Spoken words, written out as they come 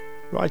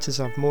Writers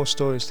have more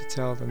stories to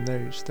tell than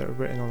those that are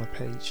written on a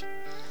page.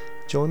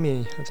 Join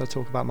me as I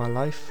talk about my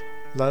life,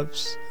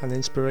 loves, and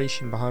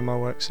inspiration behind my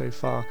work so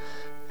far,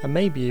 and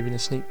maybe even a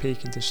sneak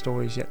peek into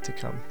stories yet to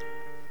come.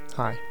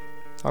 Hi,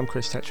 I'm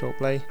Chris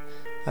Tetralt-Blay,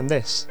 and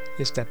this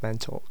is Dead Men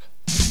Talk.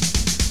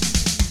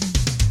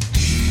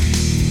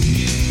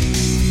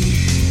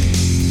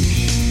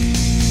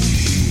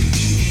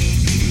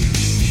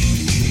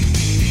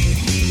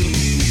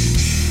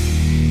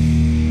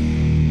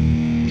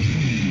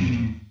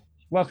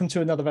 Welcome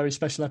to another very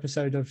special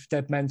episode of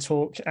Dead Men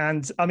Talk,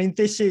 and I mean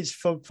this is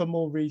for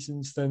more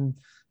reasons than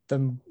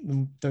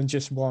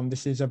just one.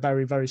 This is a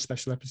very, very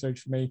special episode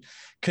for me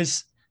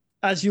because,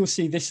 as you'll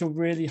see, this will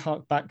really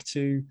hark back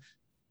to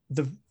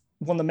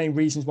one of the main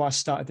reasons why I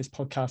started this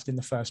podcast in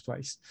the first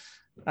place.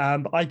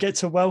 I get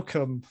to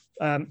welcome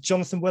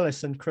Jonathan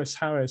Willis and Chris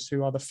Harris,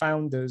 who are the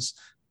founders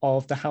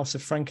of the House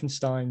of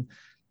Frankenstein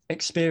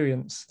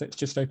experience that's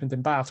just opened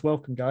in Bath.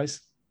 Welcome, guys.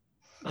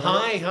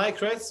 Hi,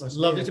 Chris. It's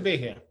lovely to be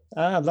here.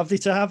 Lovely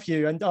to have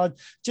you. And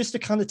just to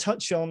kind of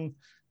touch on,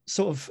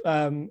 sort of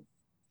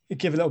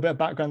give a little bit of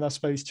background, I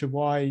suppose, to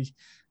why,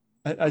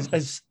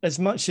 as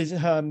much as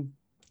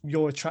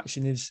your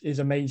attraction is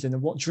amazing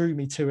and what drew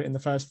me to it in the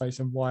first place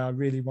and why I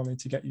really wanted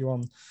to get you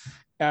on.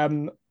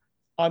 I'm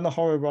a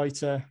horror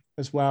writer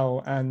as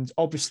well. And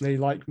obviously,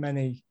 like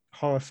many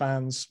horror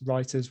fans,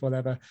 writers,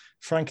 whatever,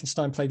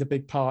 Frankenstein played a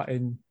big part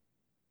in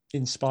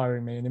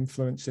inspiring me and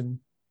influencing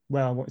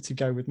where I wanted to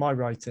go with my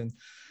writing.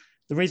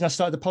 The reason I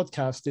started the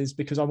podcast is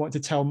because I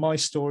wanted to tell my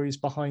stories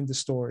behind the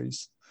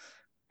stories.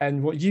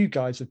 And what you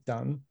guys have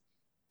done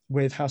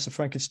with House of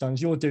Frankenstein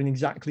is you're doing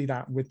exactly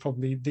that with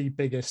probably the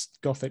biggest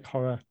gothic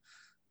horror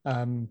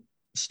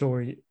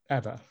story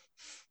ever.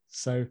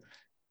 So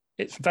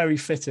it's very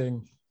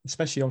fitting,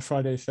 especially on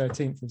Friday the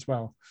 13th as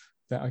well,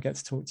 that I get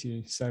to talk to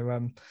you.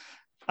 So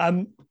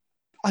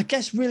I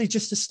guess really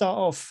just to start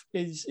off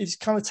is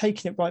kind of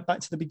taking it right back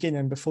to the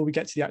beginning before we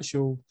get to the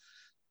actual,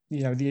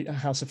 the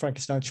House of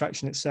Frankenstein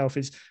attraction itself.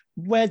 Is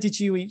where did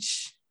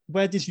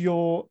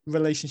your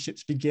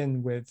relationships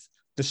begin with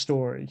the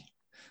story?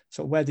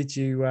 So where did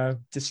you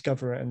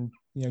discover it and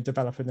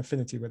develop an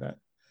affinity with it?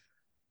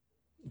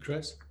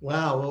 Chris?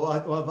 Wow.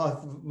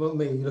 Well,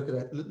 me, look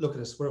at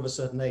us. We're of a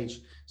certain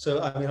age.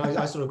 So I mean,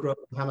 I sort of grew up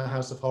with Hammer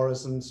House of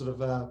Horrors and sort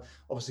of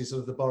obviously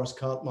sort of the Boris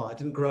Karloff. Well, I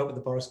didn't grow up with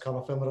the Boris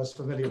Karloff film, but I was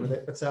familiar with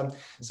it. But so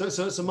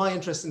my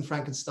interest in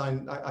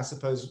Frankenstein, I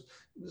suppose,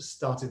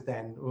 started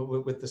then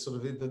with the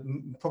sort of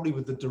probably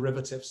with the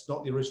derivatives,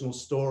 not the original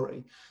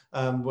story,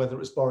 whether it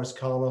was Boris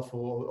Karloff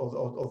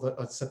or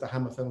I said the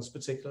Hammer films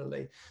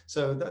particularly.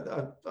 So,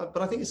 but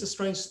I think it's a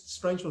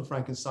strange one,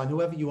 Frankenstein.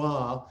 Whoever you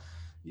are,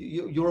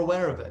 you're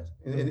aware of it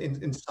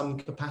in some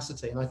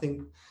capacity. And I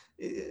think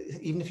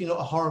even if you're not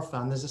a horror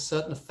fan, there's a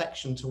certain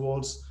affection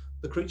towards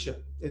the creature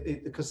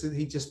because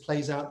he just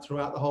plays out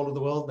throughout the whole of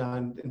the world now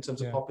in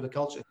terms of popular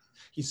culture.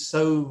 He's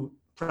so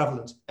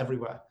prevalent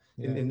everywhere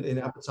in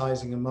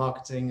advertising and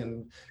marketing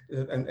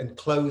and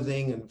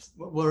clothing and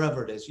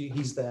wherever it is,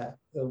 he's there.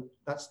 So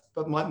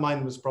but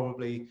mine was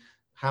probably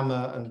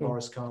Hammer and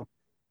Boris Karloff.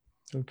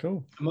 Oh,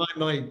 cool.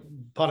 My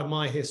part of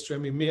my history, I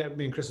mean, me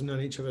and Chris have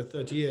known each other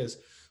 30 years.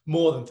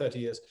 More than 30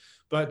 years.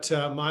 But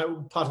my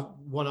part of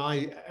what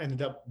I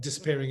ended up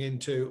disappearing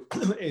into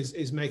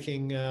is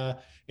making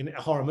in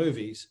horror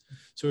movies.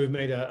 So we've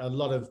made a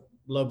lot of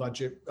low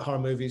budget horror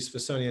movies for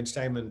Sony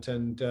Entertainment,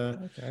 and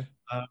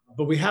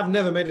but we have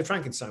never made a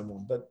Frankenstein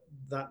one. But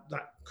that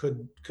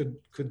could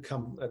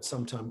come at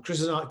some time.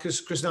 Chris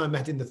and I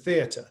met in the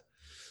theatre,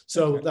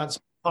 so that's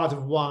part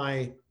of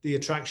why the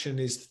attraction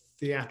is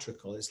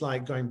theatrical. It's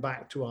like going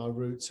back to our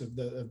roots of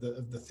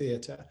the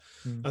theatre.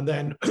 And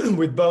then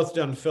we've both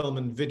done film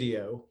and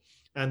video,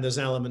 and there's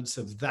elements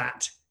of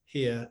that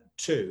here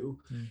too.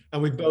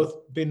 And we've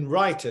both been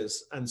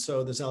writers, and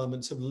so there's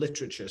elements of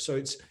literature. So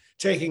it's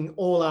taking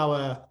all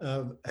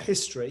our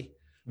history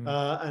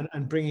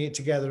and bringing it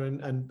together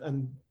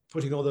and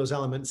putting all those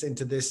elements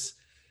into this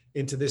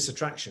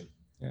attraction.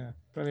 Yeah,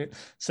 brilliant.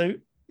 So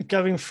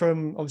going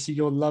from obviously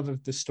your love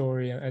of the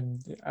story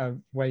and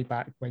way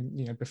back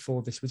when,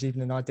 before this was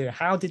even an idea,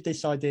 how did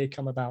this idea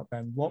come about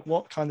then?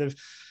 What kind of,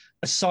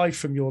 aside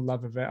from your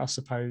love of it, I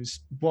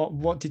suppose,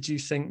 what did you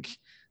think,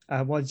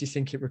 why did you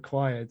think it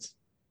required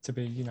to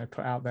be,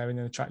 put out there in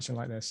an attraction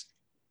like this?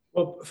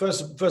 Well,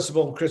 first of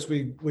all, Chris,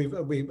 we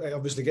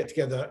obviously get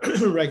together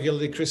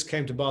regularly. Chris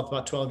came to Bath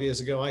about 12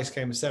 years ago. I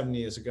came 7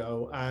 years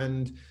ago.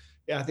 And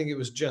I think it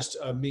was just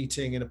a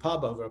meeting in a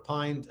pub over a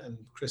pint, and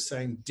Chris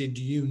saying, "Did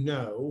you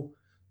know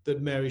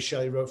that Mary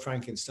Shelley wrote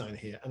Frankenstein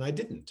here?" And I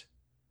didn't,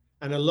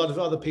 and a lot of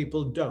other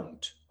people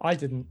don't. I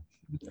didn't.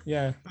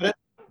 Yeah. But,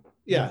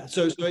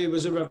 So it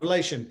was a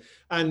revelation,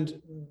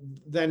 and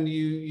then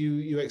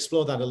you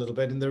explore that a little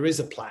bit, and there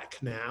is a plaque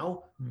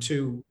now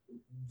to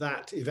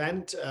that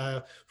event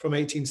from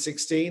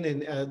 1816,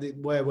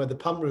 in where the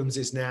Pump Rooms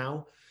is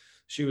now.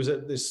 She was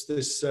at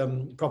this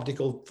property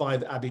called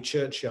Five Abbey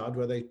Churchyard,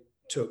 where they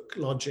took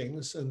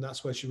lodgings, and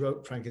that's where she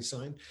wrote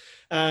Frankenstein.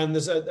 And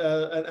there's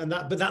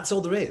but that's all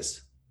there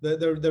is.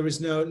 There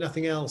is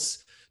nothing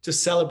else to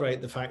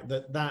celebrate the fact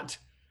that that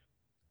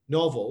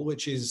novel,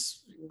 which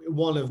is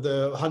one of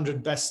the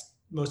 100 best,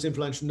 most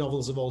influential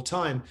novels of all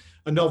time,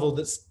 a novel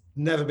that's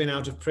never been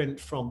out of print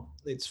from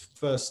its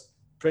first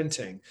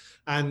printing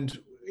and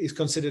is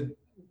considered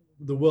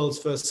the world's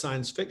first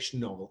science fiction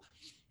novel,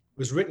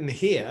 was written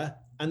here,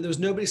 and there was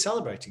nobody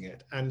celebrating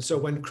it. And so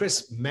when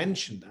Chris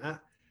mentioned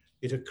that,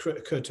 it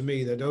occurred to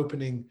me that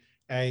opening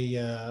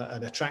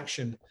an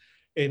attraction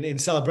in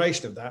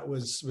celebration of that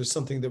was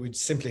something that we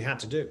simply had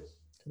to do.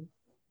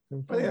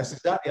 Well, yes,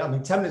 exactly. I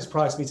mean, 10 minutes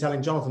prior to me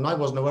telling Jonathan, I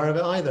wasn't aware of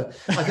it either.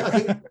 I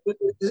think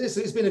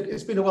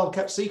it's been a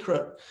well-kept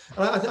secret.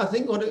 And I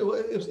think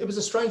it was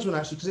a strange one,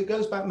 actually, because it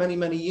goes back many,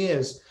 many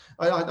years.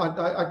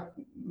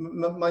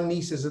 My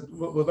nieces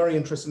were very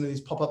interested in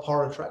these pop-up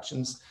horror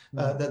attractions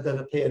that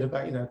appeared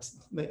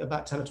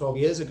about 10 or 12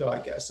 years ago, I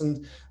guess.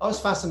 And I was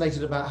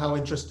fascinated about how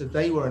interested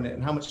they were in it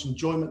and how much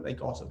enjoyment they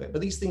got of it.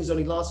 But these things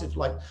only lasted for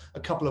like a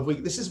couple of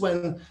weeks. This is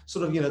when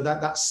sort of,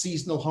 that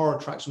seasonal horror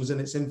attraction was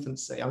in its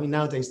infancy. I mean,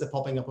 nowadays they're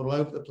popping up all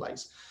over the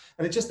place.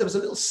 And there was a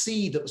little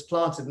seed that was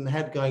planted in the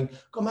head going,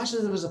 God, imagine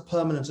if there was a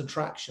permanent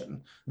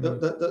attraction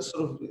that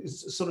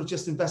sort of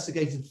just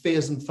investigated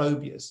fears and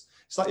phobias.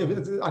 It's like,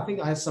 I think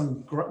I had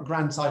some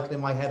grand title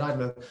in my head. I don't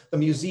know, the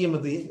Museum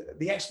of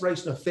the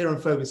Exploration of Fear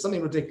and Phobia,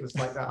 something ridiculous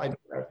like that. I don't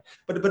know.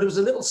 But it was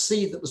a little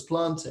seed that was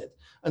planted.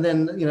 And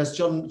then, as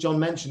John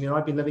mentioned,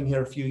 I've been living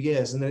here a few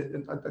years, and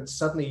it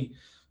suddenly,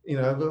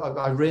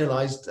 I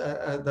realized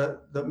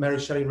that Mary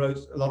Shelley wrote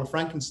a lot of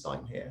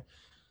Frankenstein here.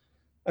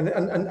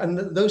 And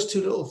those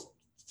two little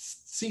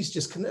seeds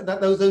just connect,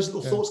 those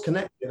little thoughts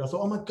connected. I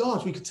thought, oh my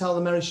God, we could tell the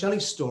Mary Shelley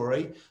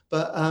story,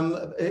 but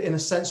in a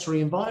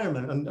sensory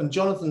environment. And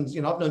Jonathan's,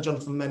 I've known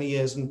Jonathan for many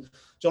years, and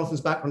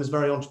Jonathan's background is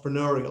very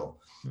entrepreneurial.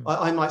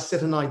 I might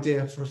sit an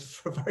idea for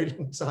a very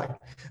long time,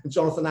 and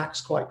Jonathan acts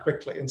quite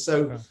quickly. And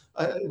so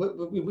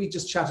we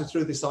just chatted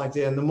through this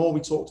idea, and the more we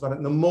talked about it,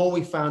 and the more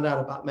we found out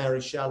about Mary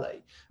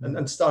Shelley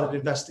and started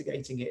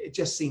investigating it, it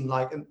just seemed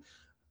like,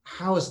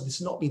 how has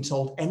this not been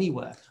told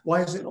anywhere?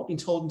 Why has it not been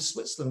told in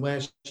Switzerland, where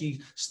she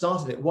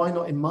started it? Why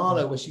not in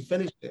Marlow, where she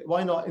finished it?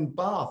 Why not in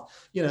Bath?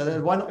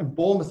 Why not in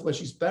Bournemouth, where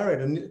she's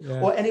buried?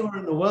 Or anywhere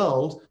in the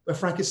world where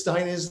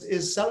Frankenstein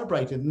is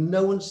celebrated?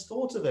 No one's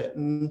thought of it,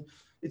 and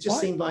it just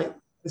seemed like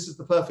this is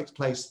the perfect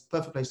place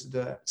to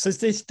do it. So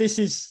this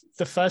is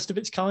the first of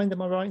its kind.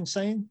 Am I right in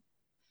saying?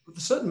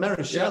 Certain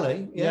Mary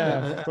Shelley,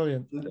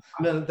 brilliant.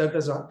 I mean,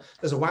 there's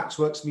a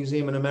waxworks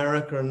museum in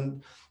America,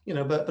 and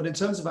but in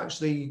terms of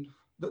actually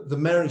the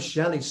Mary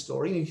Shelley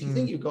story, if you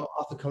think you've got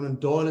Arthur Conan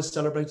Doyle is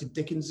celebrated,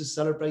 Dickens is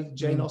celebrated,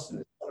 Jane Austen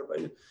is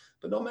celebrated,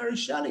 but not Mary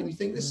Shelley. And you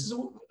think this is a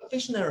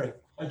visionary.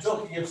 And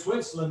talking of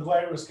Switzerland,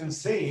 where it was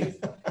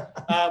conceived,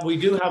 we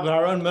do have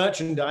our own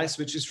merchandise,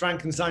 which is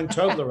Frankenstein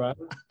Toblerone,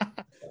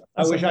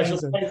 which I shall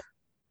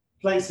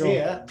place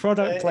here.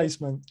 Product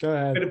placement. Go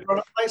ahead. Bit of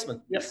product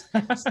placement. Yes.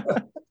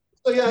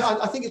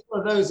 So I think it's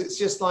one of those. It's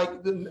just like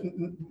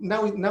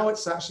now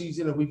it's actually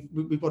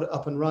we've got it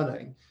up and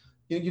running.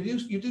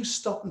 You do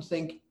stop and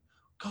think,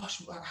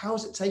 gosh, how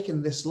has it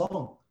taken this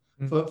long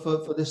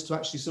for this to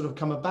actually sort of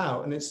come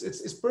about? And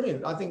it's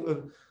brilliant. I think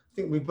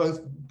we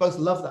both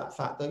love that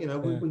fact that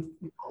we've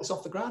got this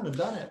off the ground and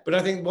done it. But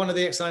I think one of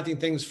the exciting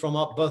things from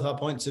both our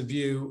points of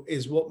view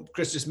is what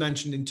Chris just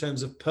mentioned in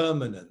terms of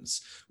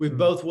permanence. We've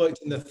both worked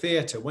in the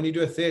theatre. When you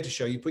do a theatre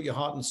show, you put your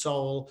heart and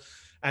soul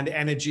and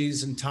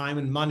energies and time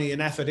and money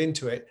and effort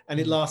into it, and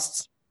it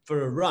lasts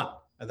for a run,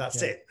 and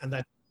that's it. And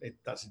then it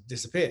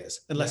disappears,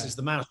 unless it's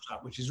the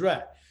mousetrap, which is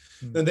rare.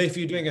 Then if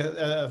you're doing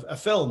a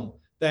film,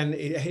 then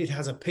it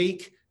has a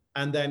peak,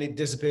 and then it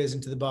disappears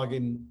into the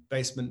bargain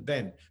basement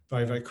bin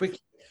very, very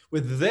quickly.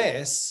 With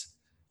this,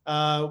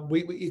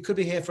 it could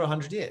be here for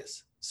 100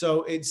 years.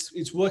 So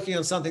it's working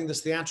on something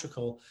that's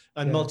theatrical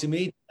and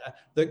multimedia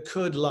that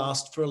could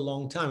last for a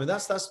long time, and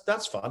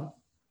that's fun.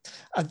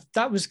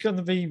 That was going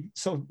to be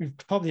you've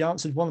probably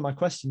answered one of my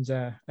questions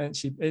there,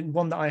 actually, in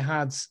one that I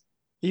had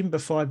even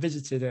before I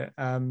visited it.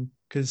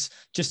 Because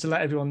just to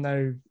let everyone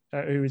know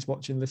who is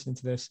watching, listening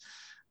to this,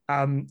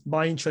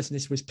 my interest in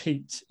this was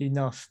piqued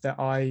enough that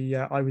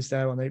I was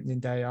there on opening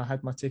day. I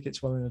had my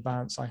tickets well in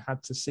advance. I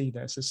had to see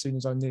this as soon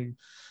as I knew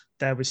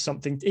there was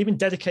something even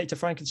dedicated to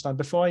Frankenstein.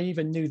 Before I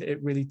even knew that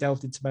it really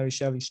delved into Mary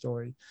Shelley's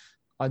story,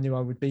 I knew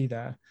I would be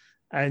there.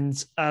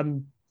 And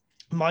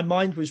my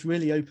mind was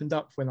really opened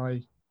up when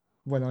I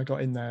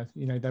got in there.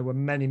 There were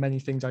many, many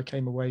things I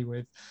came away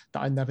with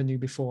that I never knew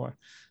before.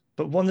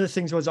 But one of the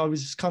things was I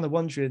was kind of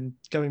wondering,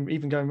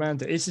 going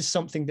around it, is this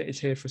something that is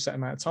here for a set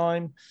amount of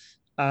time?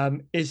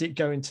 Is it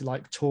going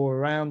to tour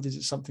around? Is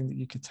it something that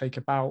you could take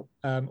about,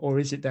 or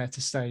is it there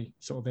to stay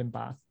sort of in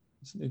Bath?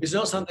 It's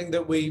not something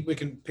that we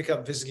can pick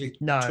up physically.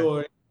 No.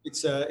 Tour.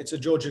 It's a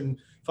Georgian,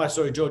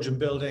 5-story Georgian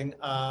building.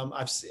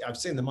 I've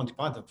seen the Monty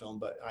Python film,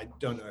 but I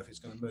don't know if it's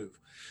going to move.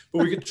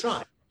 But we could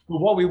try.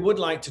 But what we would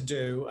like to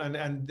do,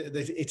 and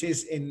it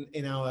is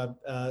in our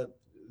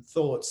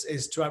thoughts,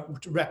 is to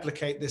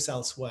replicate this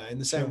elsewhere in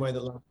the same way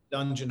that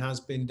Dungeon has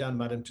been done,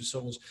 Madame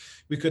Tussauds.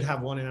 We could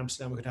have one in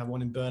Amsterdam, we could have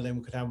one in Berlin,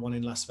 we could have one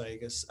in Las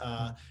Vegas,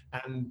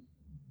 and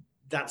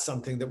that's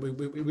something that we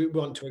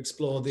want to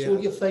explore. It's all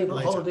your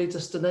favourite holiday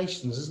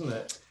destinations, isn't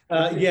it?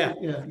 Yeah.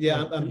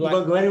 And you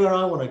won't go anywhere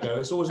I want to go.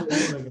 It's always where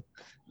you want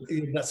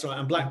to go. That's right.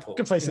 And Blackpool.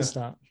 Good place to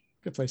start.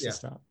 Good place to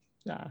start.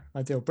 Yeah,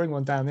 ideal. Bring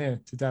one down here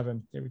to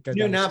Devon. It would go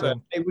down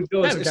Nabba. It would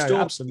go as a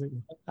storm.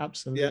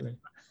 Absolutely.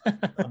 Yeah.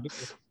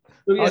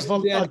 So yes,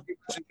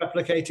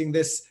 replicating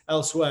this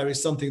elsewhere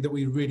is something that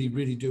we really,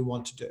 really do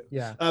want to do.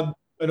 Yeah.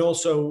 And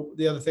also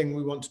the other thing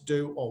we want to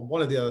do, or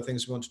one of the other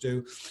things we want to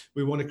do,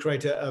 we want to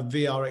create a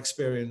VR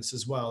experience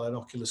as well, an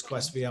Oculus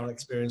Quest VR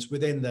experience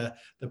within the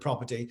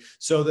property,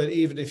 so that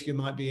even if you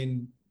might be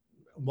in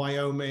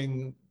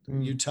Wyoming,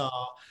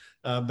 Utah,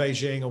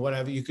 Beijing or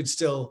whatever, you could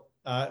still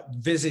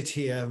visit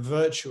here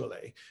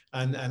virtually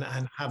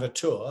and have a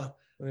tour,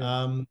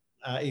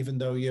 even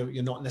though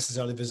you're not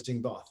necessarily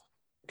visiting Bath.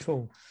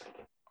 Cool.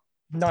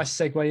 Nice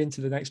segue into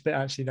the next bit,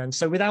 actually, then.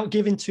 So without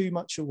giving too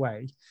much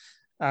away,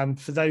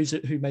 for those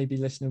who may be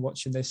listening,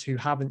 watching this, who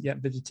haven't yet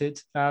visited,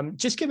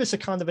 just give us a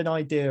kind of an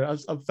idea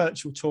of a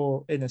virtual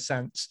tour, in a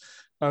sense,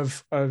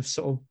 of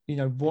sort of, you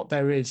know, what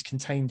there is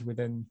contained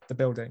within the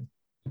building,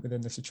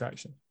 within this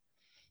attraction.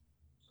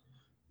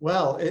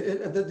 Well,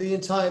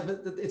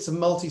 it's a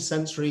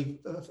multi-sensory,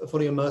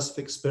 fully immersive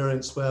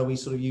experience where we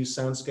sort of use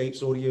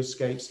soundscapes,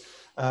 audioscapes,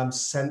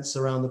 scents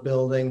around the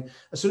building.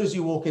 As soon as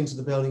you walk into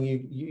the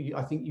building,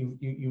 I think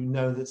you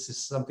know this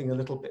is something a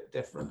little bit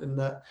different, in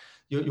that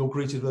you're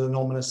greeted with an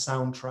ominous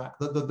soundtrack.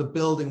 The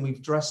building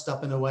we've dressed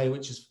up in a way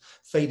which is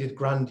faded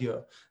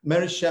grandeur.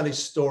 Mary Shelley's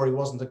story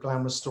wasn't a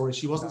glamorous story.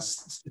 She wasn't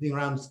sitting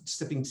around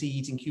sipping tea,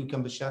 eating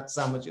cucumber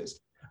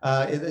sandwiches.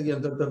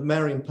 The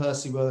Mary and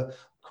Percy were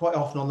quite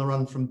often on the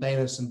run from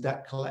bailiffs and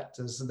debt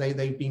collectors.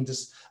 They've been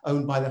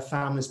disowned by their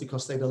families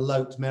because they'd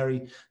eloped.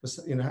 Mary was,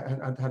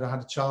 had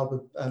a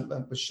child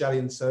with Shelley,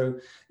 and so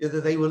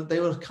they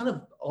were kind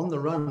of on the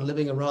run,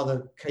 living a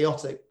rather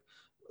chaotic,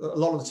 a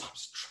lot of the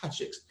times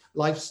tragic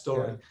life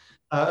story,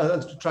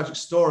 tragic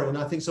story. And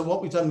I think so.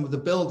 What we've done with the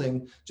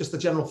building, just the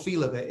general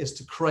feel of it, is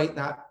to create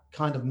that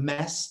kind of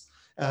mess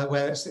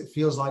where it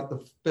feels like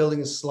the building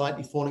is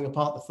slightly falling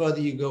apart. The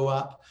further you go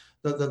up,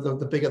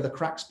 the bigger the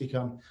cracks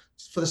become.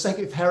 For the sake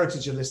of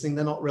heritage of this thing,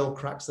 they're not real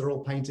cracks, they're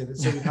all painted.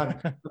 So we've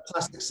had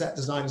plastic set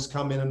designers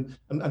come in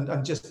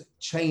and just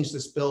change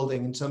this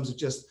building in terms of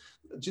just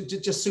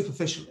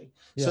superficially.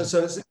 Yeah.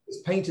 So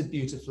it's painted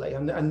beautifully,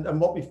 and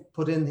what we've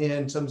put in here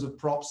in terms of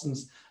props and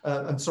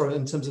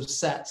in terms of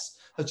sets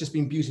has just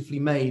been beautifully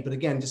made, but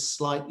again, just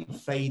slightly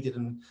faded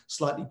and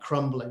slightly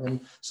crumbling.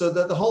 And so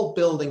the whole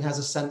building has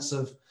a sense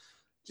of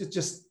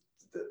just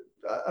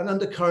an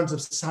undercurrent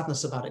of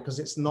sadness about it, because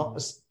it's not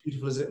as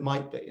beautiful as it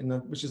might be,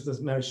 which is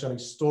the Mary Shelley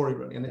story,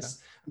 really. And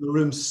it's the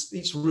rooms,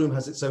 each room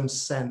has its own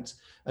scent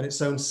and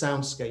its own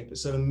soundscape,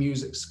 its own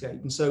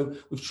musicscape. And so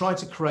we've tried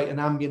to create an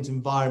ambient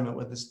environment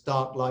where there's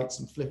dark lights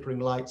and flickering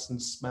lights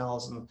and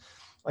smells. And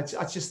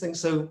I just think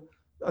so,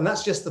 and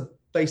that's just the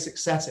basic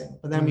setting.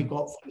 But then we've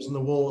got things on the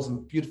walls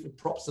and beautiful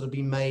props that have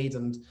been made,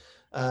 and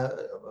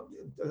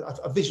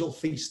a visual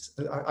feast.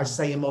 I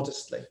say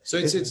immodestly. So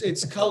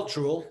it's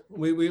cultural.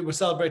 We were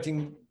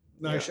celebrating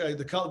Mary Shelley.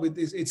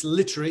 It's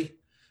literary.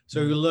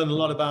 So you'll learn a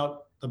lot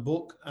about the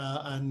book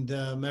and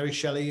Mary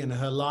Shelley and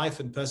her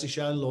life, and Percy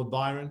Shelley, Lord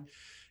Byron.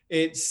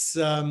 It's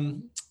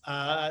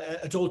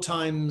at all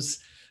times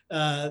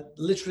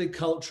literary,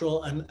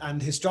 cultural,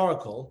 and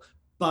historical,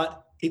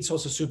 but it's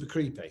also super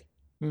creepy.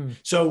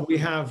 So we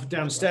have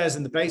downstairs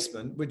in the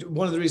basement, which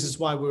one of the reasons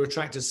why we're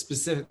attracted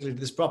specifically to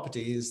this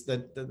property is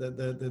that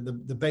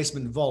the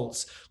basement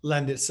vaults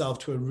lend itself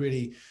to a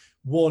really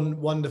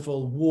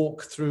wonderful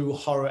walk-through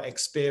horror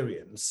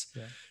experience.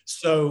 Yeah.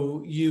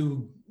 So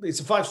it's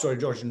a 5-story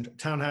Georgian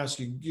townhouse.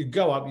 You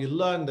go up, you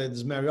learn that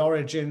there's Mary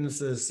origins.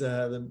 There's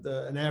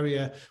an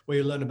area where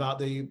you learn about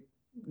the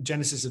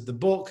genesis of the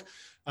book,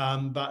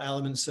 about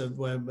elements of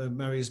where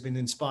Mary has been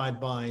inspired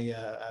by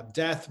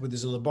death.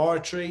 There's a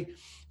laboratory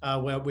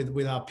where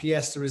with our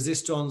pièce de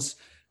résistance,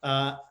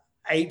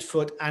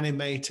 8-foot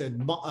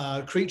animated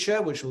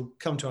creature, which we'll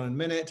come to in a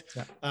minute.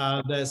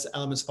 Yeah. There's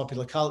elements of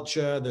popular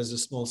culture. There's a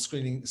small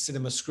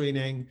cinema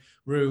screening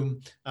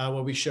room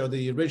where we show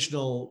the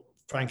original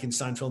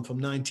Frankenstein film from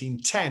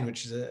 1910,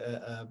 which is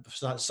a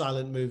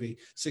silent movie,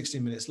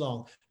 16 minutes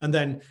long. And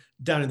then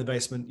down in the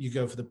basement, you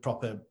go for the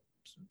proper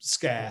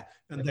scare,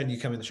 and then you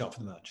come in the shop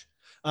for the merch.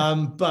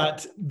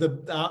 But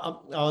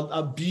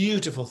a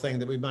beautiful thing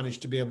that we've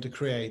managed to be able to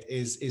create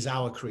is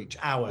our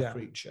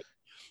creature.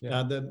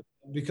 Yeah.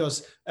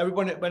 Because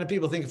when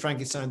people think of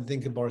Frankenstein, they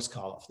think of Boris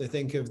Karloff. They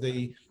think of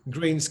the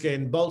green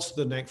skin, bolts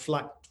to the neck,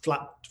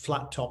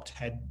 flat-topped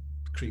head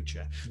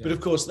creature. Yeah. But of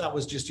course, that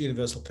was just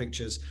Universal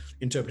Pictures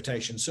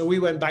interpretation. So we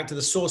went back to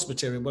the source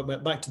material,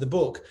 went back to the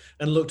book,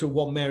 and looked at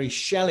what Mary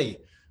Shelley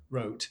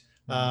wrote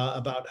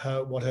about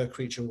what her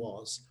creature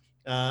was.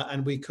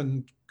 And we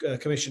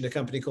commissioned a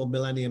company called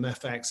Millennium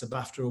FX, a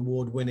BAFTA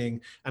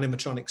award-winning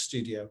animatronic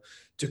studio,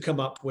 to come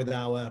up with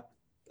our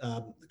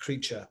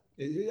creature.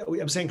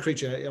 I'm saying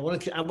creature. I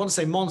want to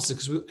say monster,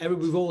 because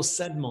we've all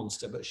said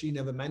monster, but she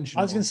never mentioned.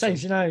 I was going to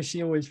say,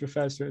 she always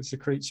refers to it as a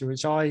creature,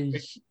 which I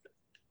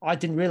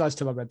didn't realize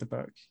till I read the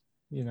book.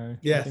 You know,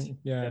 Yes. I think,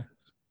 yeah.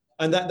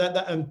 And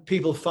that and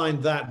people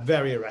find that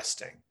very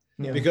arresting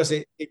because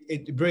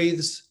it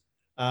breathes,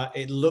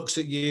 it looks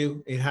at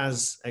you, it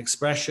has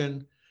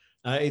expression.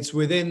 It's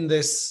within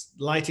this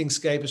lighting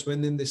scape, it's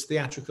within this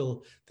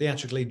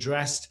theatrically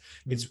dressed.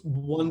 It's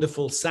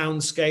wonderful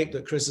soundscape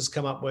that Chris has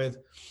come up with.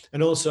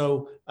 And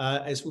also,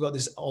 we've got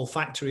this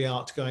olfactory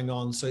art going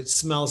on, so it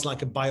smells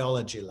like a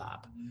biology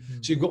lab.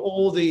 So you've got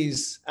all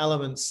these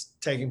elements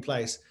taking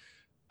place,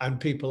 and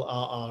people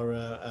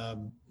are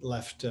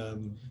left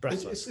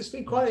breathless. It's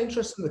been quite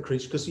interesting, the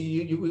creature, because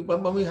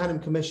when we had him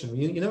commissioned,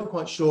 you're never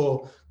quite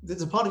sure.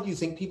 There's a part of you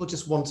think people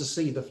just want to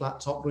see the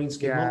flat top green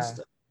skin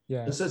monster.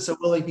 Yeah. And so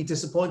will they be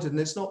disappointed? And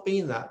it's not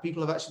been that.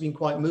 People have actually been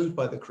quite moved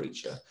by the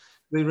creature.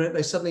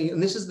 They suddenly,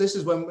 and this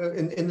is when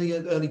in the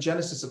early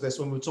genesis of this,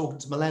 when we were talking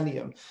to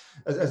Millennium,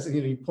 as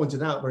you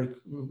pointed out very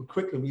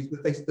quickly,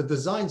 the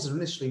designs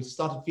initially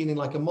started feeling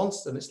like a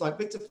monster, and it's like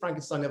Victor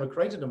Frankenstein never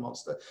created a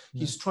monster.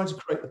 He's trying to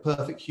create the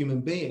perfect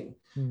human being,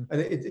 and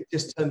it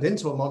just turned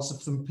into a monster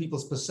from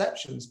people's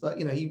perceptions. But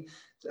and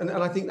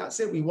I think that's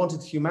it. We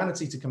wanted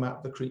humanity to come out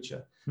of the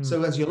creature.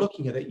 So as you're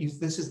looking at it,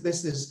 this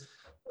is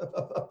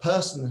a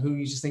person who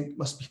you just think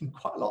must be in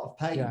quite a lot of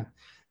pain. Yeah.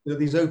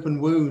 These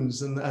open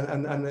wounds, and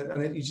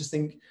you just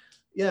think,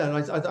 and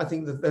I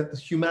think that the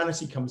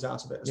humanity comes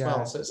out of it as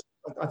well. So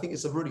I think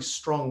it's a really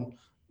strong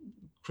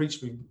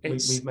creature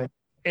we've made.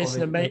 It's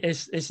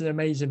an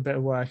amazing bit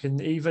of work,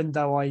 and even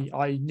though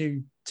I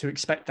knew to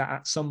expect that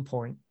at some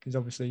point, because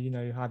obviously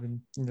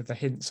having the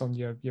hints on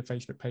your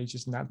Facebook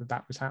pages and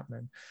that was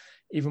happening,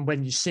 even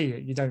when you see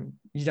it, you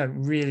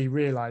don't really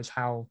realize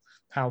how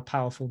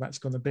powerful that's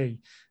going to be.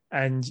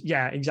 And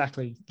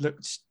exactly,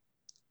 looked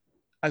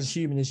as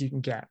human as you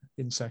can get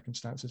in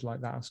circumstances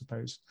like that, I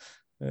suppose.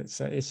 It's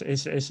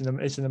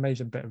an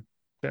amazing bit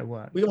of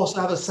work. We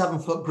also have a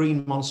 7-foot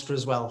green monster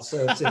as well,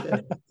 so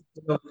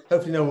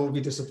hopefully no one will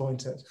be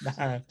disappointed.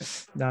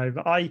 No,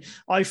 but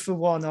I for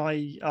one,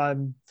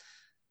 going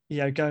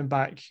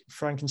back,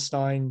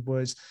 Frankenstein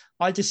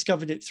I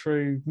discovered it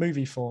through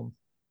movie form.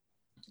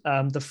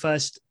 The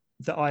first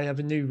that I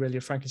ever knew really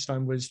of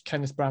Frankenstein was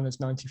Kenneth Branagh's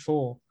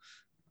 94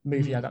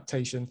 movie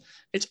adaptation.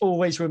 It's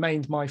always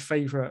remained my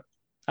favorite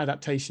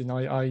adaptation.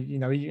 I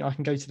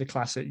can go to the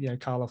classic,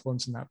 Karloff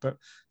ones and that, but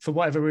for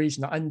whatever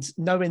reason, and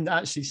knowing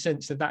actually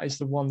since that is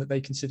the one that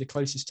they consider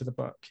closest to the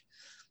book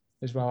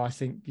as well, I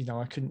think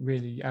I couldn't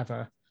really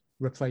ever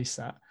replace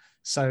that.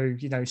 So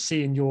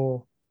seeing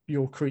your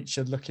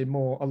creature looking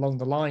more along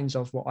the lines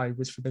of what I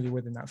was familiar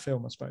with in that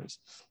film, I suppose.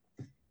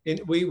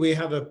 We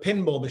have a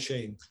pinball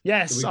machine.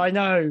 Yes, I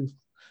know.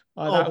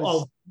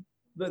 The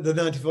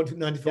 94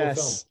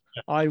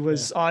 film.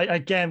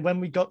 Again, when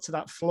we got to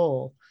that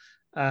floor,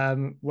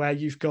 where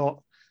you've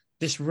got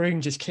this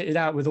room just kitted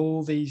out with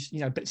all these,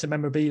 bits of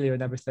memorabilia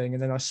and everything,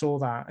 and then I saw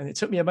that, and it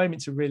took me a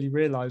moment to really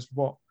realize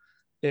what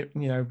it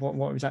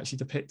was actually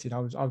depicting. I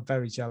was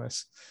very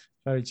jealous,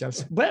 very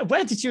jealous.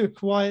 Where did you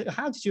acquire?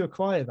 How did you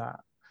acquire that?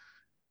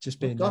 Just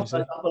being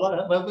nosy.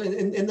 Well,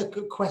 in the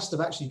quest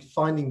of actually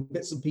finding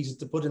bits and pieces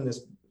to put in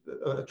this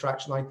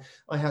attraction,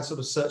 I had sort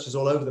of searches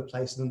all over the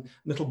place, and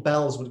little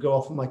bells would go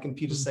off on my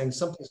computer saying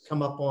something's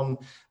come up on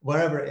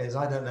wherever it is.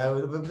 I don't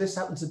know. This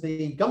happened to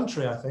be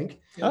Gumtree, I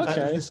think.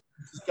 Okay. This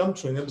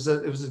Gumtree, and it was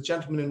a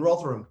gentleman in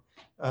Rotherham.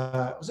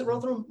 Was it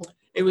Rotherham?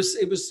 It was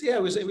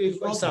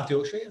South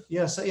Yorkshire.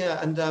 Yes,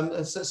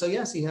 and so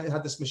yes, he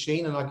had this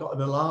machine, and I got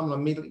an alarm, and I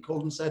immediately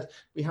called and said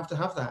we have to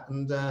have that,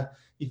 and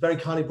he very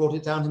kindly brought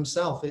it down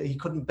himself. He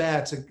couldn't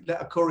bear to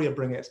let a courier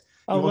bring it.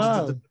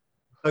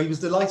 So he was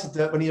delighted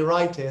that when he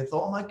arrived here,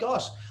 thought, "Oh my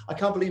gosh, I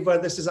can't believe where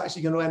this is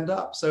actually going to end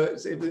up." So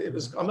it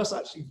was. I must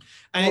actually.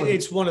 And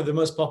it's one of the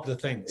most popular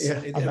things.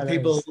 Yeah,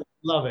 people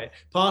love it.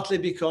 Partly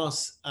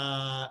because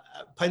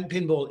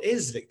pinball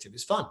is addictive.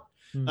 It's fun.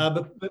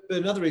 But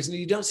another reason,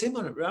 you don't see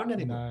them around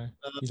anymore.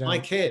 No, my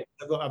kids,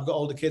 I've got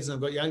older kids and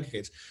I've got younger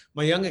kids.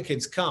 My younger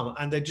kids come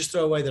and they just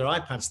throw away their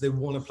iPads. They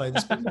want to play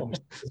this pinball.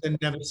 They've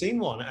never seen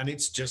one, and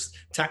it's just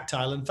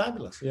tactile and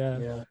fabulous.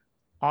 Yeah.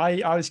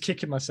 I was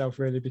kicking myself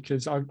really,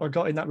 because I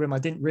got in that room. I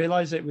didn't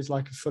realize it was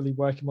like a fully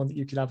working one that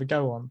you could have a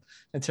go on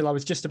until I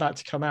was just about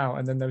to come out,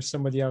 and then there was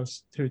somebody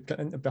else who had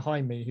gotten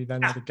behind me who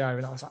then had a go,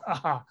 and I was like,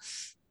 aha.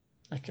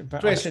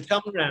 Chris,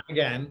 come around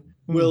again.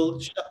 We'll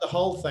shut the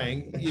whole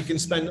thing. You can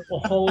spend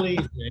a whole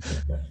evening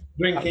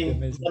drinking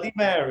Bloody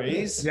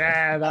Marys.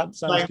 Yeah, that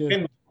sounds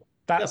good.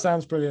 That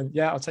sounds brilliant.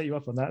 Yeah, I'll take you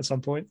up on that at some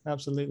point.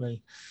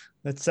 Absolutely.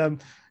 But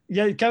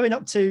going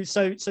up to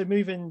so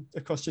moving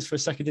across just for a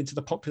second into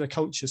the popular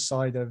culture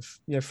side of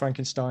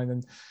Frankenstein,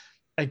 and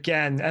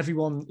again,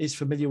 everyone is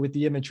familiar with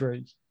the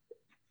imagery.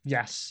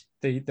 Yes,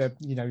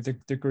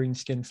 the green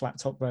skin flat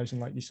top version,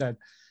 like you said.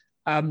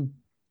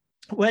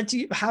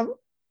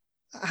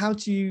 How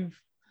do you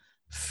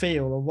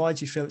feel, or why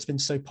do you feel it's been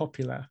so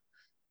popular?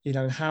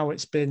 How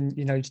it's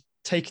been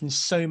taken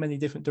so many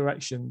different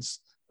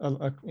directions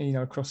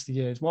across the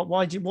years.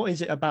 What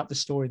is it about the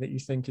story that you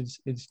think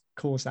is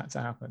caused that to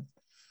happen?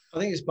 I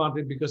think it's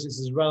partly because it's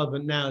as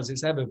relevant now as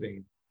it's ever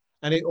been,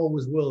 and it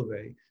always will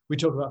be. We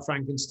talk about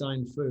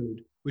Frankenstein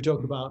food. We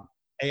talk about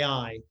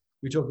AI.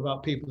 We talk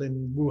about people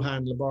in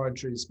Wuhan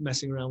laboratories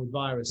messing around with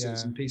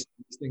viruses Yeah. and piecing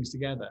these things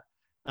together.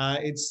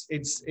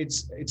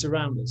 It's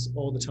around us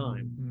all the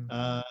time.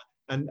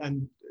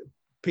 And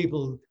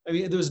people, I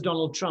mean, there was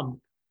Donald Trump.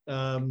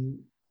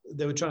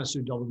 They were trying to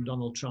sue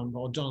Donald Trump,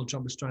 or Donald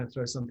Trump was trying to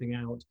throw something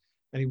out,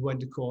 and he went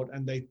to court,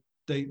 and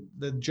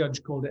the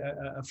judge called it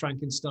a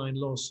Frankenstein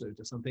lawsuit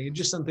or something. It's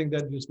just something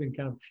that has been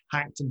kind of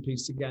hacked and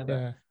pieced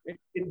together. Yeah.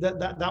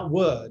 That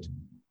word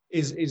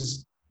is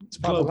It's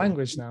part of the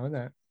language now, isn't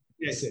it?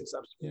 Yes, it's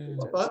absolutely.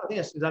 Yeah. But I think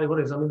that's exactly what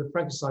it is. I mean, the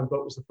Frankenstein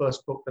book was the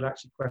first book that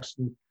actually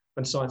questioned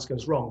when science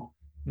goes wrong.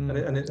 And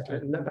that's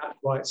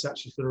why it's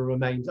actually sort of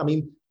remained. I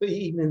mean, but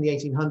even in the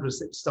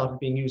 1800s, it started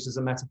being used as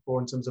a metaphor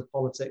in terms of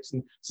politics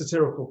and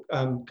satirical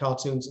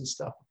cartoons and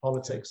stuff,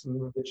 politics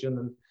and religion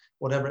and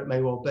whatever it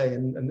may well be.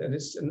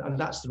 And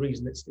that's the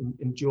reason it's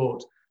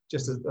endured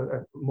just as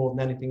more than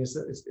anything. Is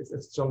that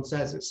as John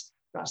says,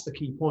 that's the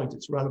key point.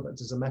 It's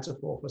relevant as a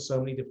metaphor for so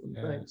many different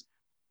things.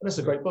 And it's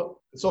a great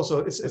book. It's also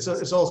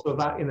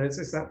about, you know,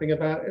 it's that thing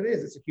about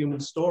it's a human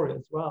story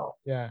as well.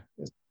 Yeah.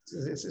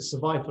 It's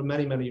survived for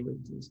many, many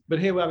reasons. But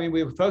here, I mean,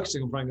 we were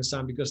focusing on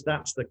Frankenstein because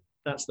that's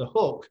the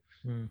hook.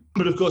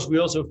 But of course, we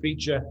also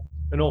feature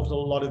an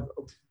awful lot of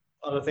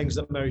other things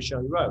that Mary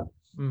Shelley wrote.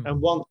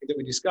 And one thing that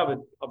we discovered,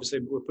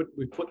 obviously,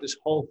 we put this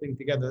whole thing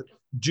together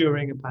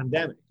during a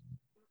pandemic.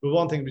 But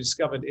one thing we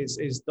discovered is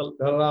the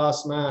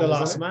Last Man. The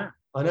Last Man.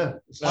 I know.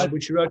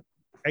 Which she wrote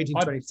in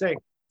 1826.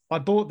 I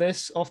bought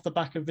this off the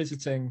back of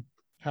visiting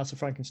House of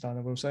Frankenstein,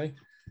 I will say.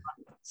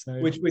 So,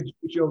 which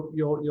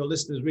your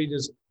listeners,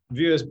 readers,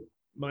 viewers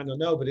might not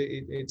know, but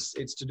it's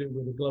to do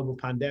with a global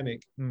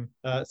pandemic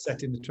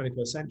set in the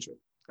 21st century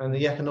and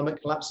the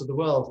economic collapse of the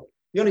world.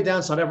 The only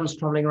downside, everyone's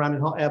traveling around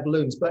in hot air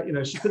balloons, but you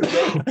know, she could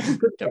have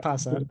get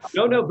past that.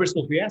 No,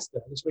 Bristol Fiesta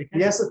this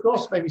weekend. Yes, of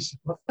course, maybe she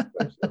was.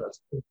 That's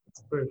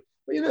true.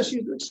 But you know,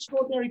 she's an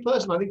extraordinary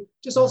person. I think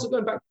just also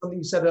going back to something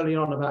you said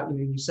earlier on about, you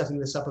know, you setting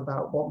this up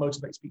about what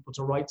motivates people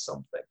to write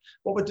something.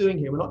 What we're doing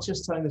here, we're not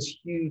just telling this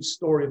huge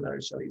story of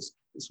Mary Shelley.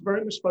 It's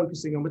very much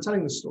focusing on, we're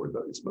telling the story,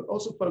 but it's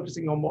also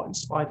focusing on what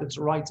inspired her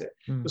to write it.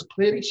 Because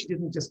clearly she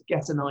didn't just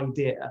get an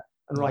idea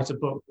and write a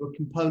book. There were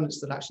components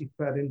that actually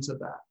fed into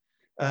that.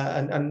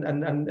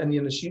 And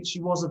you know, she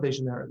was a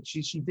visionary.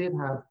 She did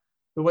have,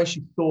 the way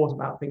she thought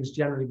about things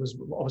generally was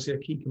obviously a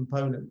key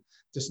component,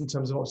 just in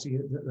terms of obviously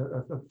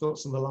her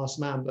thoughts on The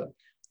Last Man. But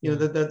you know,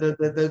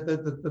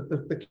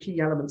 the key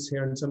elements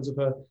here in terms of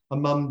her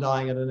mum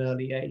dying at an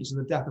early age and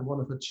the death of one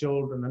of her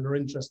children and her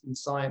interest in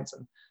science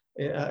and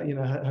you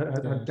know,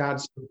 her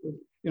dad's, you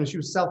know, she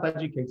was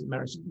self-educated,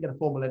 Mary. She didn't get a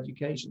formal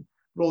education,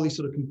 but all these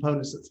sort of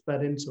components that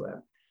fed into it.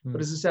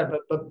 But as I said,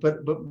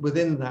 but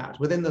within that,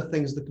 within the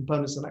things, the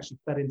components that actually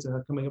fed into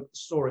her coming up with the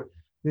story,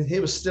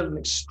 here was still an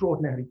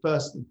extraordinary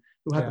person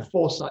who had the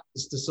foresight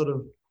to sort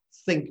of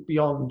think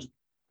beyond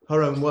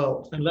her own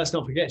world. And let's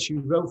not forget, she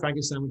wrote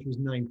Frankenstein when she was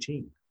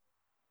 19.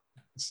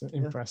 It's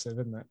impressive,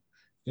 isn't it?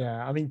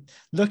 Yeah, I mean,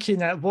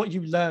 looking at what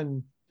you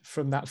learn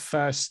from that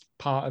first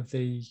part of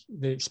the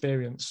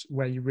experience,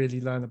 where you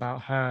really learn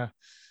about her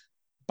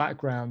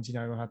background, you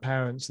know, her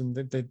parents and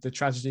the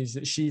tragedies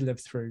that she lived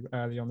through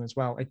early on as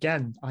well.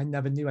 Again, I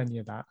never knew any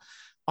of that.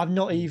 I've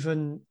not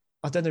even,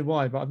 I don't know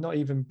why, but I've not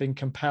even been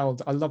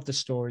compelled. I love the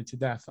story to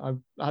death.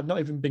 I've not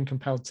even been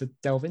compelled to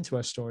delve into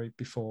her story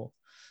before,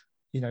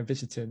 you know,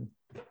 visiting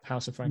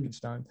House of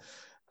Frankenstein.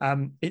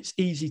 It's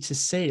easy to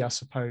see, I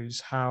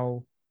suppose,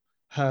 how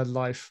her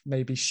life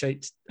maybe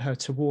shaped her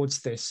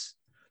towards this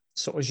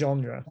sort of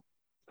genre.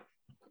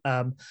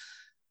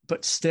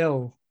 But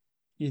still,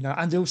 you know,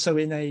 and also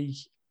in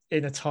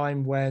a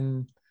time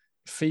when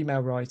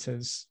female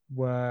writers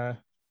were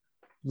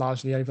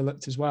largely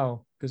overlooked as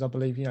well, because I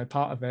believe, you know,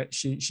 part of it,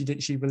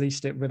 she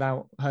released it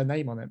without her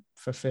name on it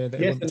for fear that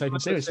it wouldn't be taken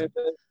seriously.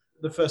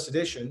 The first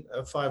edition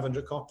of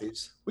 500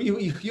 copies. Well,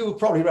 you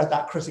probably read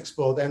that critics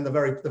board then, the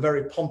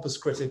very pompous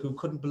critic who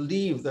couldn't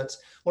believe that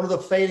one of the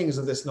failings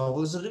of this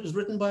novel is that it was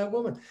written by a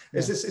woman.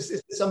 It's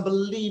this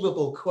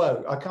unbelievable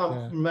quote. I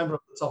can't remember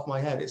off the top of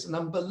my head. It's an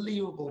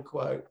unbelievable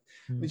quote.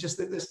 It's just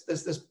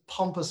this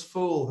pompous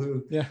fool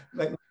who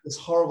made this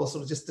horrible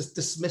sort of just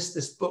dismissed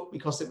this book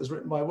because it was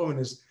written by a woman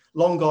who's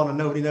long gone and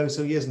nobody knows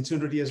who he is. And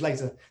 200 years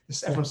later,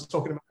 everyone's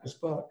talking about this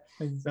book.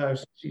 No,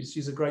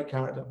 she's a great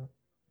character.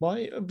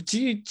 Why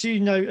do you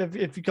know,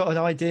 have you got an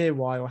idea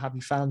why, or have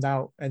you found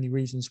out any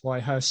reasons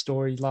why her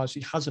story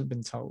largely hasn't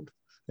been told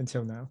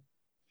until now?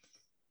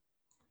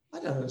 I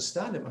don't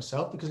understand it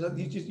myself, because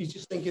you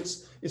just think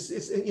it's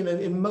you know,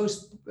 in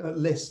most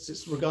lists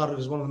it's regarded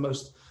as one of the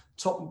most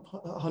top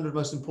 100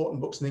 most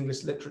important books in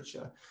English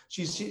literature.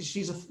 She's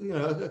a, you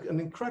know, an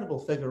incredible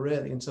figure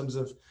really, in terms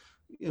of,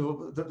 you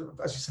know,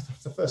 as you said,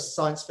 the first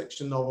science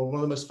fiction novel, one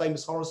of the most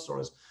famous horror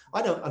stories.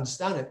 I don't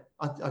understand it.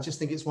 I just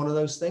think it's one of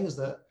those things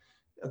that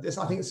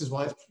I think this is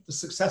why the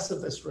success of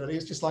this really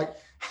is just like,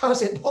 how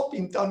has it not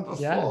been done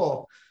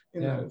before? You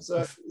know,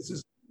 so this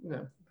is, you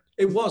know.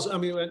 It was, I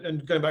mean,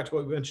 and going back to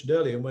what we mentioned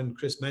earlier, when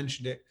Chris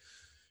mentioned it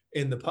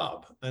in the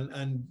pub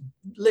and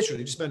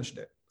literally just mentioned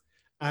it.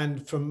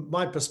 And from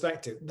my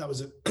perspective, it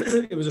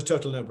was a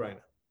total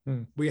no-brainer.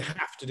 We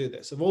have to do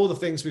this. Of all the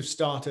things we've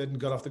started and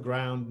got off the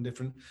ground and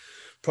different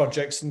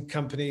projects and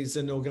companies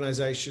and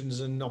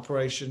organizations and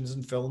operations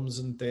and films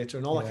and theatre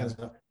and all that kind of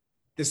stuff,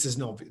 this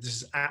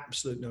is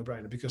absolute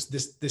no-brainer, because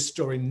this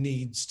story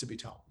needs to be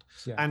told.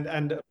 Yeah.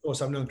 And of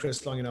course, I've known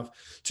Chris long enough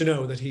to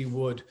know that he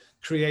would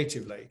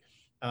creatively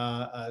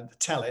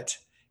tell it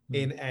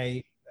in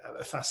a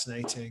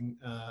fascinating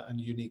and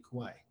unique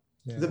way.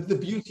 Yeah. The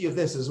beauty of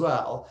this as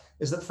well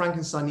is that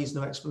Frankenstein needs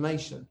no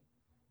explanation.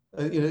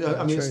 I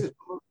mean, it's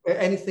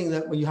anything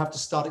that when you have to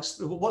start,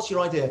 what's your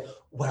idea?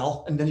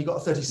 Well, and then you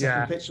got a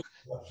 30-second picture.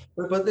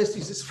 But this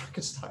is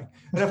Frankenstein,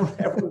 and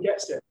everyone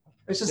gets it.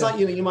 It's just like,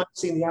 you might have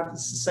seen the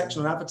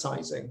section on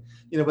advertising,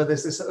 where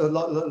there's this a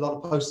lot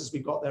of posters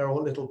we've got there,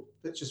 or little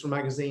pictures from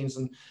magazines,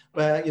 and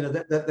where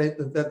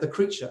the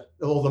creature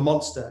or the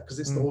monster, because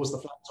it's always the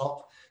flat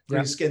top,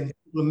 green skin,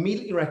 will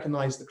immediately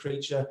recognize the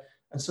creature,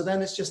 and so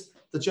then it's just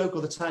the joke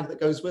or the tag that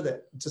goes with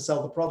it to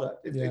sell the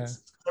product.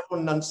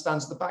 Everyone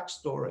understands the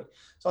backstory.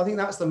 So I think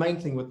that's the main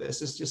thing with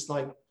this. It's just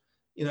like,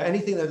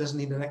 anything that doesn't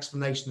need an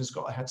explanation has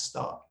got a head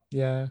start.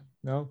 Yeah,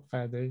 no,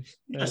 fair dues.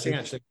 Interesting,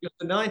 actually.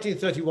 The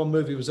 1931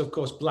 movie was, of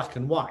course, black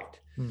and white.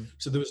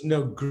 So there was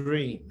no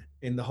green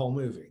in the whole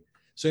movie.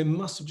 So it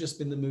must have just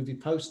been the movie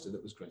poster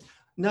that was green.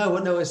 No,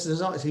 it's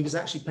not. He was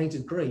actually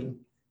painted green,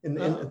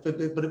 but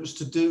it was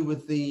to do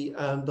with the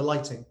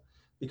lighting,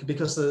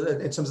 because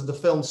in terms of the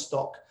film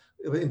stock,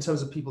 in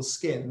terms of people's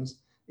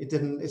skins,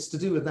 it's to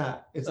do with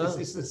that.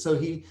 It's so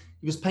he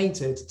was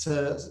painted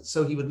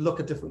so he would look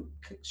a different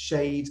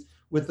shade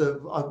with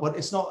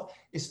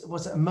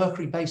was it a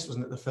mercury base,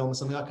 wasn't it, the film or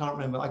something? I can't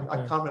remember.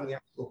 I can't remember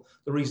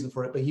the reason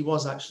for it, but he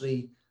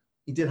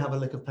did have a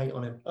lick of paint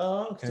on him.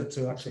 Oh, okay.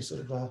 To actually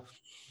sort of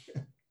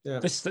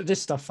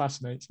This stuff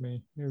fascinates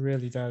me. It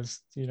really does.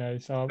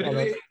 So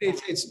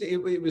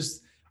it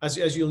was,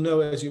 as you'll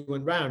know, as you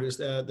went round, is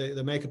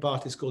the makeup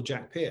artist called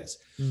Jack Pierce.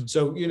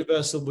 So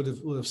Universal would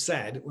have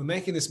said, we're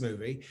making this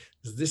movie.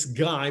 This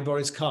guy,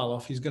 Boris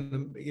Karloff, he's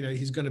going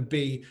to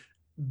be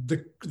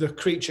the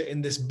creature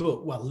in this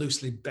book, well,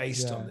 loosely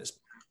based on this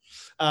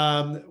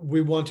book.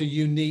 We want a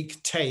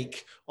unique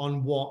take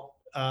on what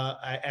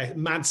a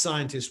mad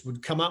scientist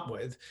would come up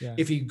with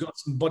if he got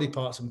some body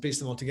parts and pieced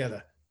them all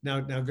together. Now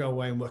go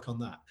away and work on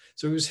that.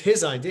 So it was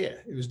his idea.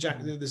 It was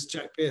Jack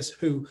Pierce,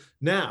 who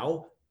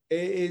now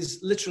is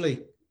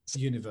literally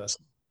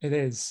universal. It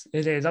is.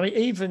 I mean,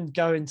 even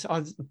going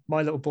to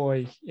my little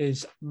boy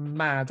is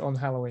mad on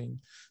Halloween,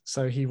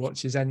 so he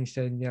watches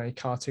anything,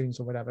 cartoons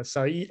or whatever.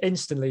 So he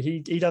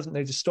doesn't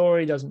know the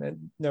story, doesn't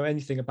know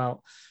anything about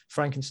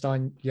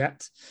Frankenstein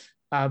yet,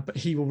 but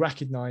he will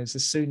recognize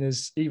as soon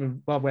as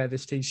I'll wear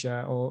this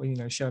T-shirt or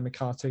show him a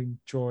cartoon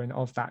drawing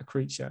of that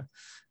creature.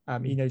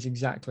 He knows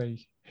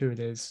exactly who it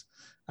is.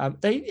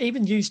 They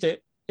even used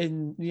it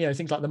in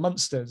things like the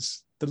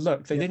Munsters. The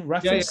look, they didn't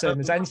reference him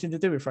as anything to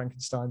do with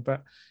Frankenstein,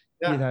 but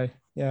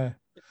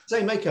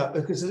same makeup,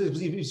 because it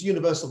was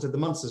Universal did the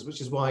Munsters,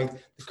 which is why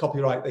the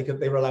copyright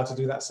they were allowed to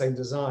do that same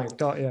design.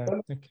 But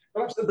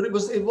it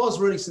was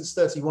really since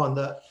 31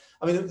 that,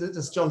 I mean,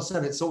 as John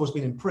said, it's always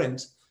been in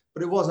print,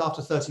 but it was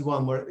after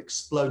 31 where it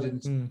exploded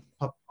into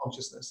public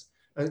consciousness.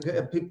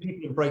 People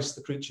embraced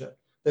the creature.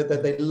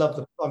 They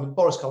loved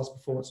Boris Karloff's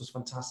performance was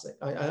fantastic.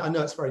 I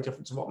know it's very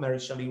different to what Mary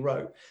Shelley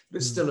wrote, but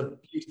it's still a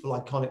beautiful,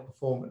 iconic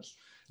performance.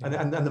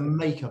 And the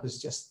makeup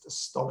is just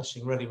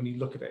astonishing, really. When you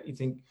look at it, you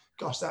think,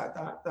 gosh, that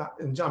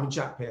and I mean,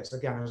 Jack Pierce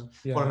again,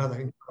 what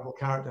another incredible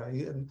character.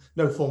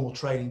 No formal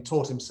training,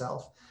 taught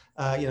himself.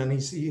 And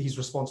he's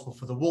responsible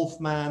for the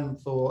Wolfman,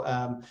 for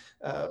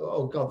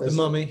the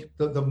Mummy,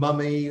 the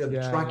Mummy,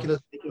 Dracula.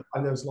 I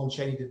know Lon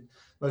Chaney did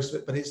most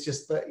of it, but it's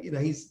just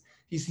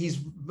he's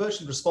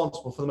virtually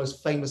responsible for the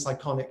most famous,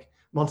 iconic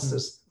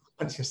monsters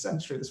of the 20th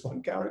century. This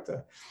one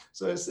character,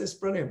 so it's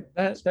brilliant.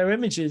 They're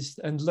images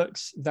and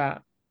looks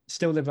that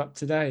still live up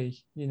today.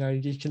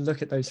 You can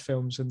look at those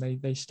films and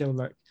they still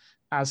look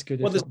as good.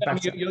 Well,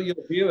 your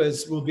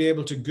viewers will be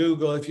able to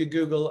Google, if you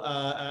Google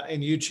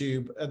in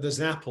YouTube, there's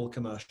an Apple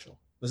commercial.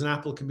 There's an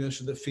Apple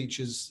commercial that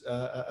features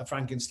a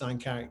Frankenstein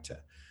character,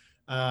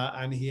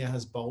 and he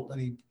has Bolt,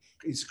 and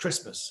it's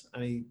Christmas,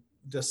 and he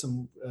does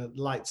some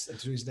lights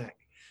into his neck,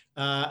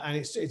 and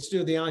it's to do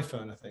with the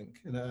iPhone, I think.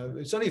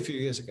 It's only a few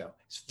years ago.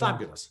 It's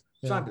fabulous,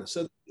 fabulous.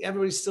 So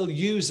everybody's still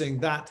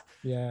using that.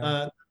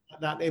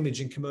 That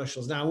image in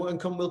commercials now,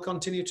 and will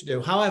continue to do.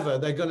 However,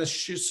 they're going to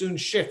soon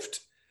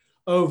shift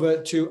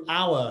over to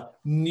our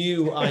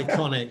new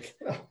iconic.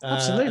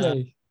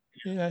 Absolutely.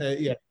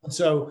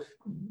 So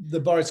the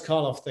Boris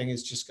Karloff thing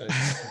is just going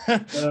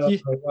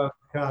to.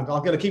 I'm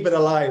going to keep it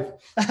alive.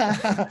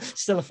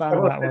 Still a fan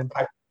of that one.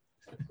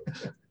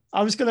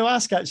 I was going to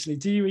ask, actually,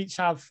 do you each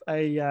have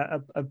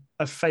a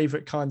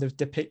favorite kind of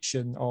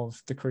depiction of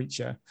the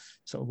creature,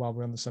 sort of while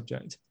we're on the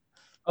subject?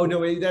 Oh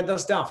no,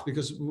 that's daft,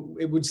 because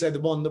it would say the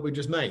one that we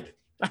just made.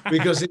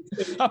 Because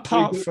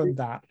apart from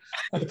that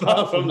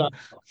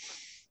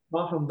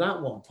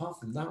one.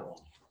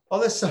 Oh,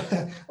 there's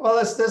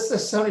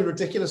so many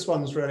ridiculous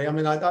ones, really. I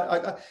mean,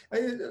 I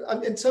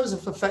in terms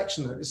of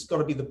perfection, it's got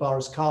to be the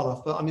Boris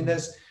Karloff. But I mean,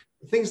 there's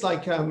things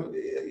like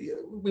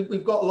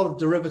we've got a lot of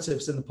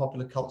derivatives in the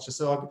popular culture.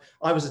 So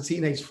I was a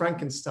teenage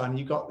Frankenstein.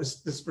 You got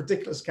this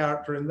ridiculous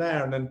character in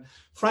there, and then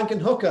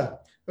Frankenhooker,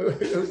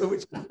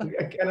 which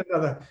again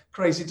another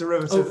crazy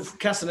derivative. Oh,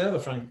 Casanova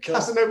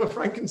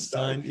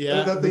Frankenstein.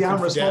 Yeah, the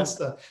amorous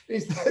monster.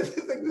 Each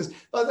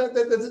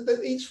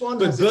one.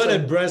 But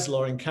Bernard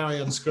Bresslaw in Carry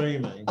On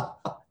Screaming.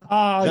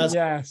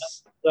 Yes.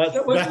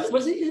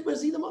 Was he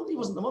the monster? He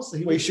wasn't the monster.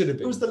 He should have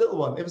been. It was the little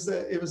one. It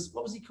was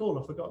what was he called?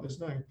 I've forgotten his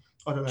name.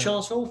 I don't know.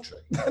 Charles Hawtrey.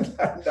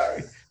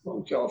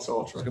 no, Charles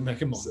Hawtrey.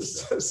 Make a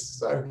monster.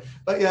 So,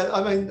 but yeah,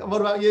 I mean,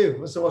 what about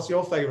you? So, what's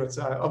your favourite?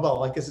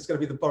 Well, I guess it's going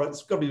to be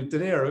it's got to be De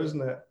Niro,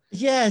 isn't it?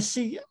 Yeah.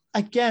 See,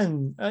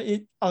 again,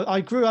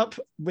 I grew up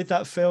with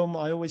that film.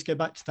 I always go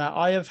back to that.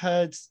 I have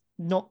heard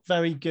not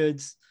very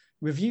good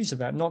reviews of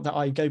it. Not that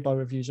I go by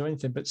reviews or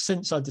anything, but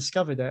since I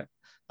discovered it,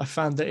 I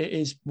found that it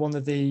is one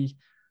of the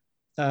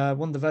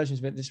versions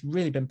of it that's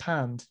really been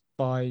panned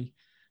by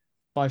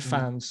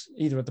fans,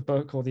 either of the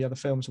book or the other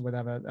films or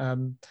whatever.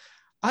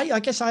 I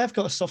guess I have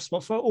got a soft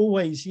spot for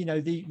always,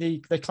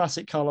 the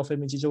classic Karloff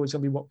image is always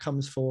going to be what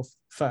comes forth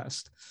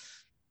first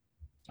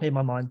in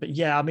my mind. But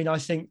yeah, I mean, I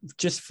think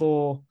just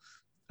for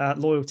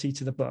loyalty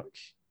to the book,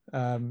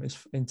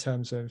 in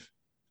terms of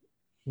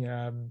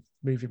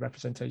movie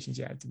representations,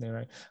 De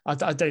Niro.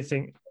 I don't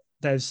think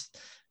there's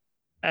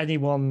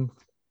anyone.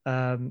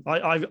 I'm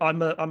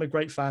a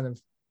great fan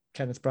of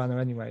Kenneth Branagh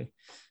anyway,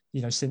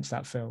 since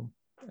that film,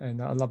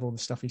 and I love all the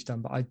stuff he's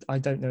done. But I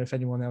don't know if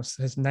anyone else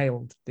has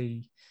nailed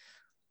the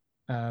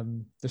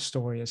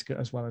story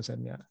as well as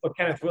him yet. Or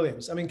Kenneth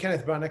Williams. I mean,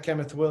 Kenneth Branagh,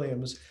 Kenneth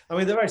Williams. I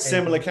mean, they're very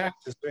similar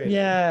characters, really.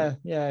 Yeah.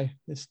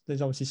 There's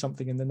obviously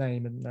something in the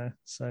name, isn't there?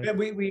 So yeah,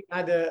 we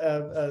had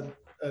a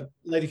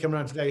lady come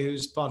around today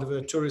who's part of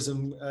a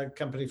tourism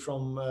company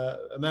from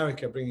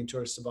America, bringing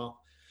tourists to Bath,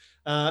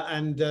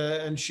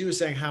 and she was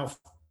saying how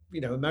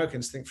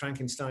Americans think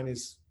Frankenstein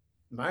is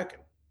American.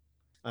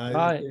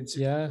 Right. It's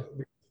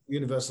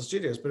Universal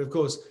Studios, but of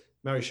course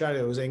Mary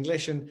Shelley was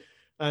English,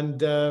 and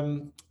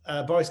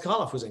Boris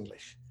Karloff was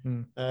English.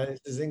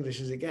 It's as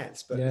English as it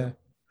gets, but yeah.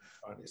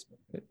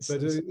 It's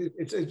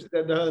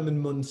the Herman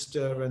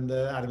Munster and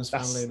the Addams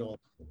Family and all.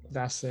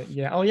 That's it.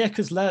 Yeah. Oh yeah,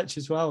 because Lurch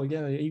as well.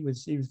 Yeah, he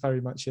was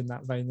very much in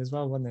that vein as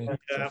well, wasn't he?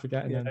 Yeah.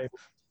 Forgetting him.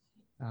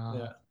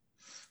 Yeah.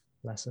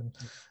 Lesson.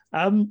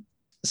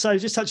 So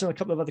just touching on a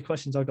couple of other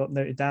questions I got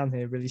noted down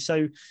here, really.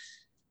 So,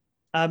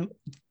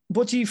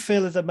 what do you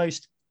feel are the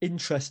most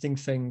interesting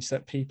things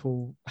that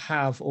people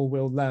have or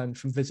will learn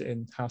from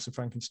visiting House of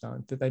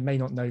Frankenstein that they may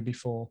not know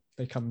before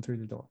they come through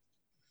the door?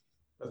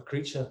 The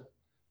creature.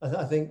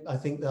 I think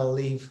they'll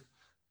leave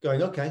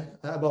going, okay.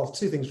 Well,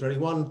 two things really.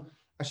 One,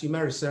 actually,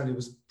 Mary Shelley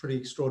was pretty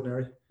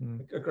extraordinary,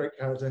 a great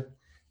character.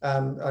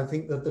 I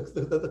think that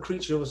the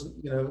creature was,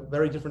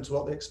 very different to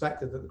what they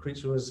expected. That the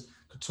creature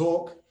could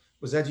talk,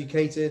 was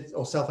educated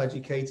or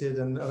self-educated,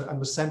 and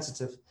was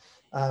sensitive.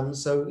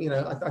 So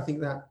I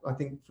think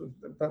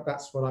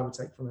that's what I would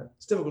take from it.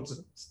 It's difficult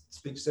to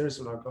speak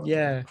seriously when I've got.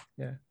 Yeah.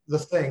 The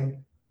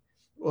Thing.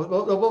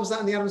 What was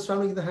that in the Addams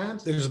Family? The Hand.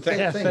 There was a thing.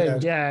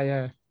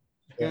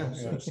 Yeah.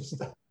 So it's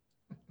just,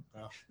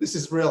 this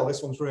is real.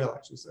 This one's real,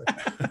 actually. So.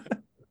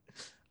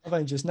 I've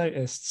only just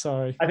noticed.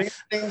 Sorry. I think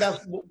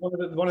that's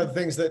one of the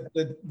things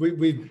that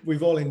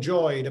we've all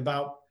enjoyed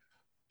about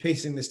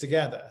piecing this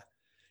together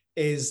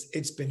is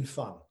it's been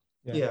fun.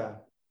 Yeah.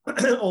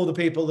 All the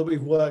people that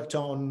we've worked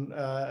on,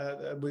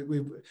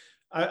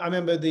 I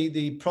remember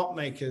the prop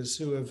makers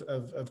who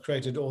have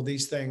created all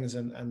these things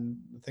and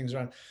things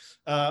around.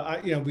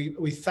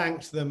 We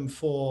thanked them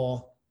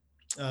for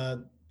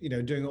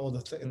doing all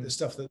the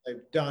stuff that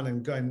they've done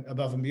and going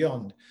above and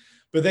beyond.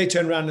 But they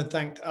turned around and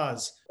thanked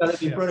us.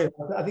 That'd be brilliant.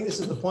 I think this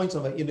is the point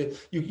of it.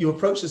 You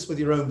approach this with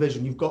your own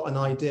vision. You've got an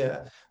idea,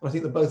 and I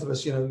think that both of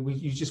us,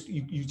 you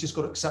just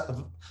got to accept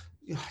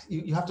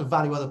you have to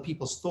value other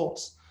people's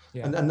thoughts.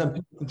 Yeah. And then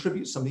people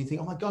contribute something, you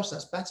think, oh my gosh,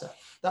 that's better.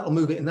 That'll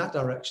move it in that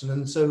direction.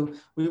 And so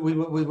we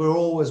were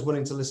always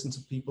willing to listen to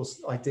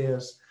people's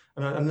ideas.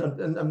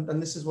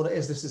 And this is what it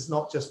is. This is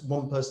not just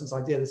one person's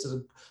idea. This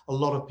is a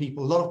lot of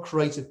people, a lot of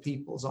creative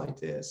people's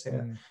ideas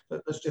here.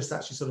 But that's just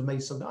actually sort of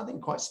made something, I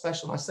think, quite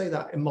special. And I say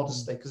that in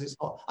modesty because it's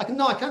not, I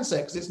can say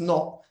it because it's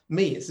not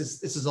me. This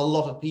is a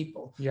lot of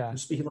people. Yeah. I'm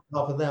speaking on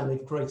behalf of them.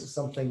 They've created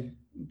something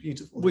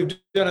beautiful. We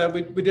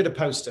did a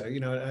poster,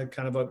 a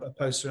kind of a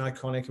poster,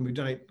 iconic, and we've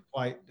done it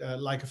quite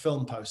like a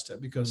film poster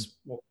because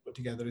what we put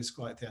together is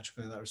quite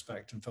theatrical in that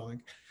respect and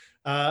filming.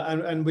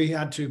 And we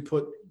had to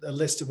put a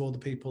list of all the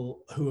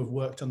people who have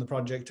worked on the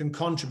project and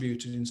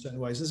contributed in certain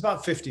ways. There's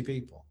about 50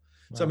 people.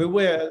 Wow. So I mean,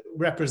 we're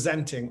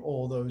representing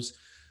all those,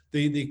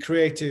 the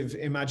creative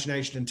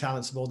imagination and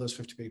talents of all those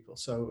 50 people.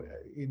 So,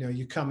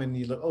 you come in and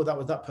you look, oh,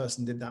 that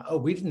person did that. Oh,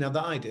 we didn't have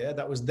that idea.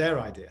 That was their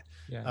idea.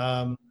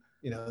 Yeah.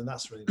 And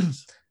that's really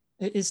nice.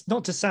 It's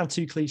not to sound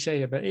too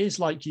cliche, but it is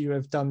like you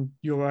have done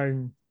your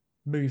own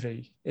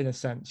movie in a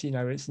sense.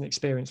 It's an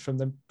experience from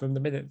the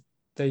minute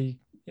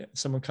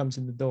someone comes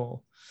in the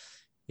door.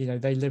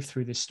 They live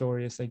through this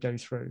story as they go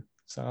through.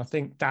 So I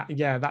think that,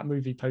 yeah, that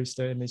movie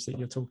poster image that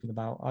you're talking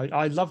about,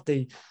 I love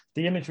the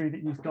imagery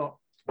that you've got.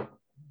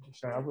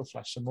 Sorry, I will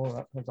flash some more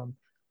up. Hold on.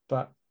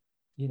 But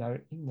you know,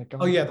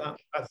 oh yeah, that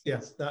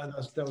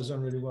was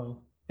done really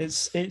well.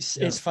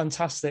 It's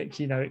fantastic.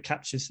 You know, it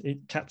captures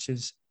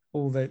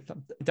all the,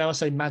 dare I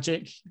say,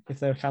 magic, if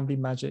there can be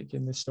magic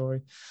in this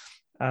story.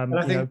 And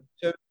I think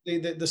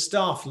the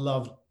staff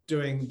love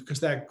doing, because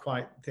they're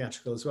quite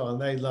theatrical as well,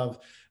 and they love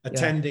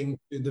attending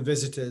to the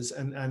visitors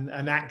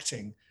and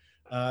acting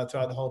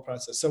throughout the whole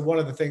process. So one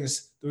of the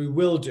things that we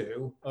will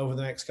do over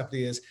the next couple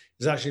of years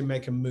is actually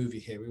make a movie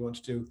here. We want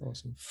to do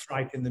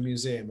Fright in the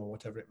Museum or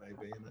whatever it may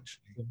be, and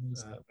actually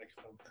make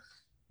a film.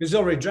 It's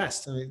already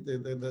dressed. I mean,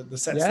 the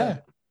set's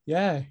there.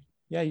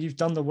 Yeah, you've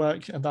done the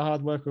work and the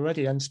hard work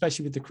already, and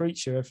especially with the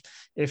creature.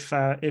 If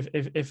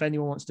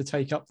anyone wants to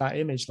take up that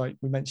image, like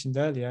we mentioned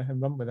earlier, and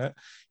run with it,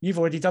 you've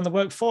already done the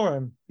work for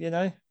them. You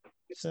know,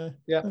 so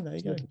yeah, there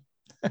you go.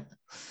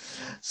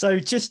 So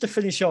just to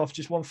finish off,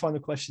 just one final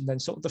question then,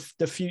 sort of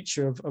the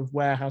future of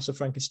where House of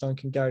Frankenstein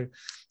can go.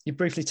 You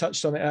briefly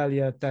touched on it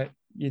earlier that,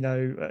 you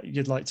know,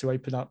 you'd like to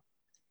open up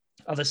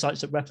other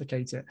sites that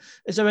replicate it.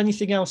 Is there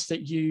anything else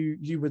that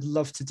you would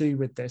love to do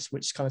with this,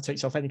 which kind of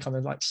takes off any kind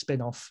of like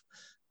spin-off,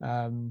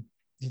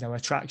 you know,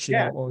 attraction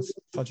or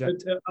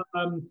project?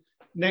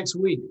 Next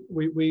week,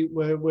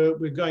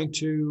 we're going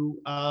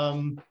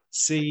to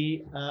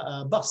see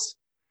a bus.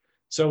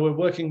 So we're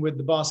working with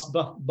the Bath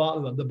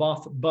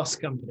Bus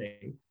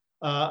Company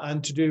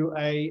and to do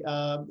a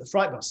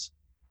fright bus.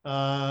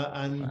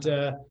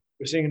 We're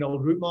seeing an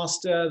old route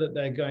master that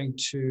they're going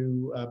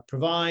to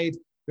provide.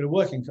 We're going to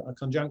work in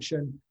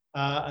conjunction,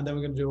 and then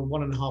we're going to do a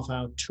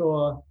 1.5-hour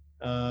tour,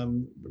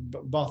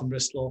 Bath and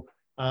Bristol,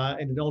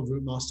 in an old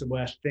route master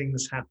where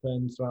things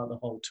happen throughout the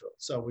whole tour.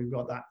 So we've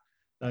got that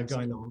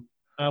going on.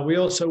 We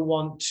also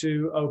want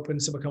to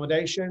open some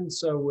accommodation.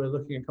 So we're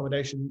looking at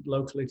accommodation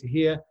locally to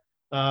here,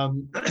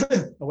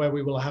 where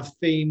we will have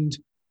themed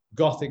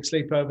Gothic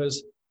sleepovers,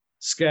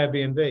 Scare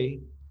B&B,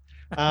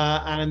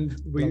 and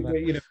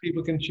you know,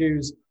 people can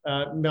choose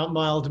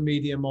mild,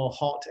 medium, or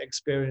hot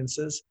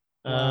experiences.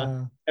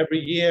 Every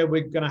year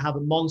we're going to have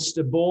a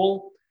monster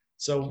ball,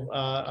 so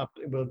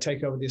we'll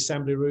take over the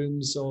assembly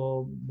rooms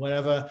or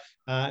whatever,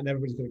 and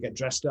everybody's going to get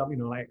dressed up, you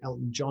know, like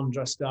Elton John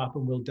dressed up,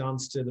 and we'll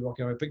dance to the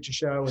Rocky Horror Picture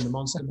Show and the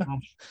Monster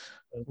Mash.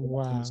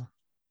 Wow.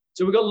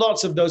 So we've got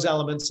lots of those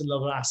elements and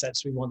other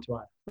assets we want to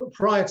add. But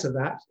prior to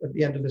that, at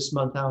the end of this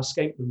month, our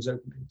escape room's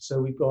opening. So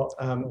we've got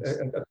at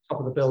the top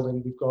of the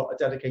building, we've got a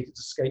dedicated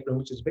escape room,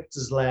 which is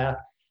Victor's Lair,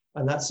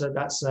 and that's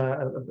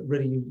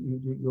really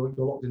you're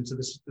locked into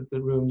the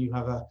room. You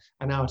have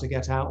an hour to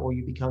get out, or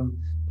you become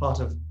part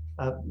of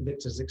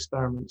Victor's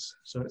experiments.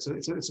 So it's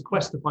a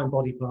quest to find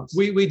body parts.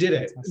 We did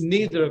it.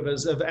 Neither of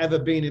us have ever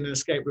been in an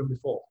escape room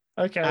before.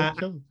 Okay,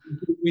 cool.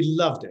 We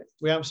loved it.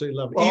 We absolutely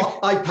loved it. Well,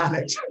 I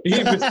panicked.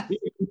 Even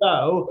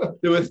though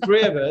there were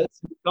 3 of us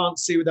who can't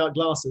see without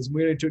glasses, and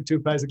we only took 2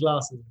 pairs of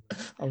glasses.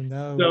 Oh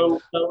no!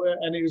 So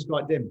and it was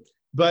quite dim,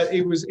 but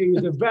it was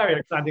a very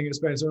exciting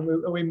experience, and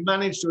we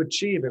managed to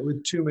achieve it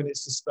with 2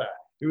 minutes to spare.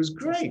 It was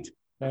great.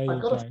 There you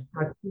go.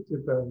 I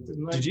cheated though,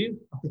 didn't I? Did you?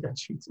 I think I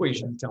cheated. Well, you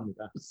shouldn't tell me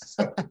that.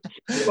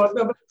 But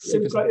no, it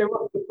was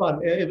good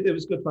fun. It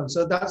was good fun.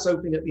 So that's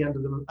opening at the end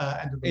of the month.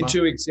 In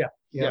 2 weeks, yeah.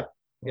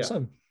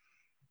 Awesome.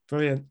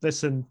 Brilliant.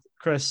 Listen,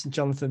 Chris and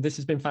Jonathan, this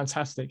has been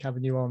fantastic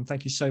having you on.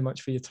 Thank you so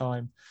much for your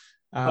time.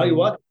 You're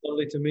welcome.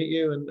 Lovely to meet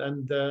you.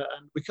 And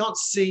we can't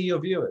see your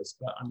viewers,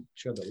 but I'm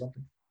sure they're lovely.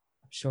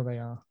 I'm sure they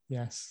are.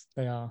 Yes,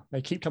 they are.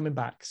 They keep coming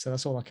back. So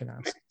that's all I can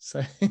ask.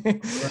 So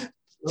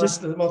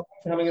just thanks for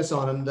having us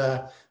on, and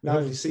we'll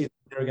hopefully see you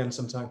here again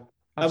sometime.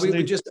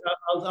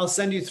 I'll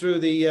send you through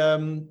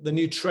the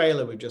new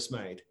trailer we've just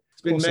made.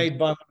 It's been made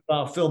by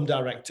our film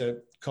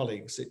director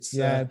colleagues. It's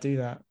do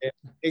that.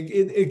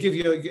 It give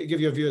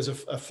your viewers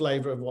a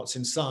flavour of what's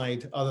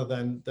inside, other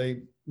than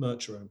the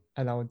merch room.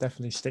 And I will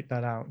definitely stick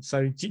that out.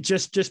 So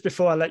just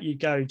before I let you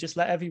go, just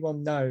let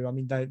everyone know. I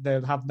mean,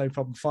 they'll have no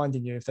problem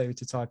finding you if they were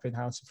to type in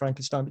House of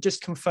Frankenstein. But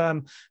just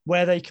confirm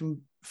where they can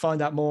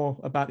find out more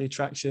about the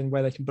attraction,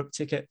 where they can book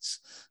tickets,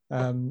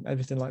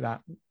 everything like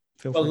that.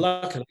 Feel free.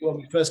 Luckily, when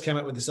we first came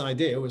up with this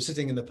idea, we were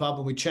sitting in the pub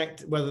and we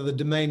checked whether the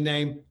domain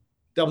name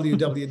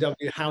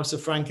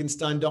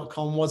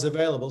www.houseoffrankenstein.com was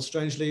available.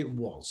 Strangely, it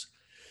was.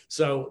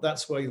 So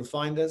that's where you'll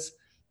find us.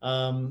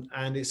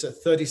 And it's at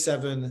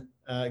 37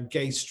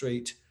 Gay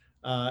Street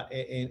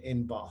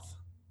in Bath.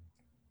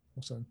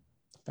 Awesome.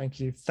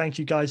 Thank you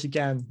guys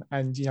again,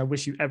 and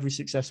wish you every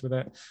success with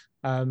it.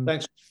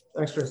 Thanks,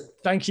 Chris.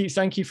 Thank you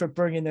for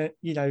bringing it,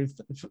 to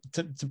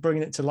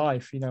bringing it to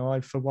life. I,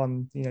 for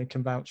one,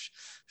 can vouch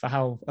for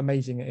how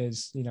amazing it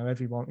is.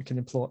 Everyone can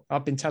implore.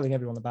 I've been telling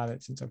everyone about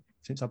it since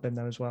I've been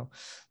there as well.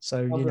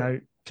 So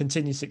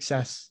continued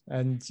success,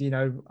 and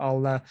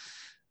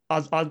I'm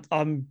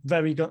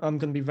going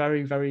to be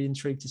very, very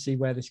intrigued to see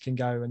where this can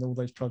go and all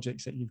those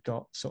projects that you've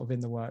got sort of in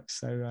the works.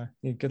 So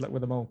good luck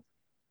with them all.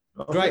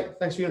 Great.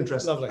 Thanks for your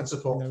interest. Lovely. And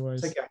support. No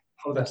worries. Take care.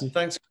 All the best.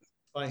 Thanks.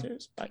 Bye.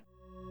 Cheers. Bye.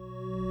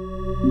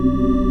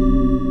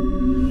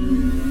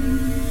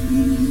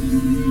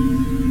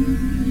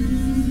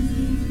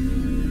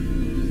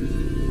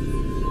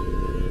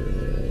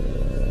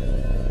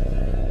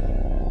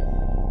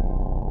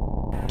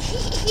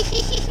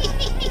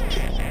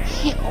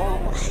 He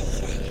always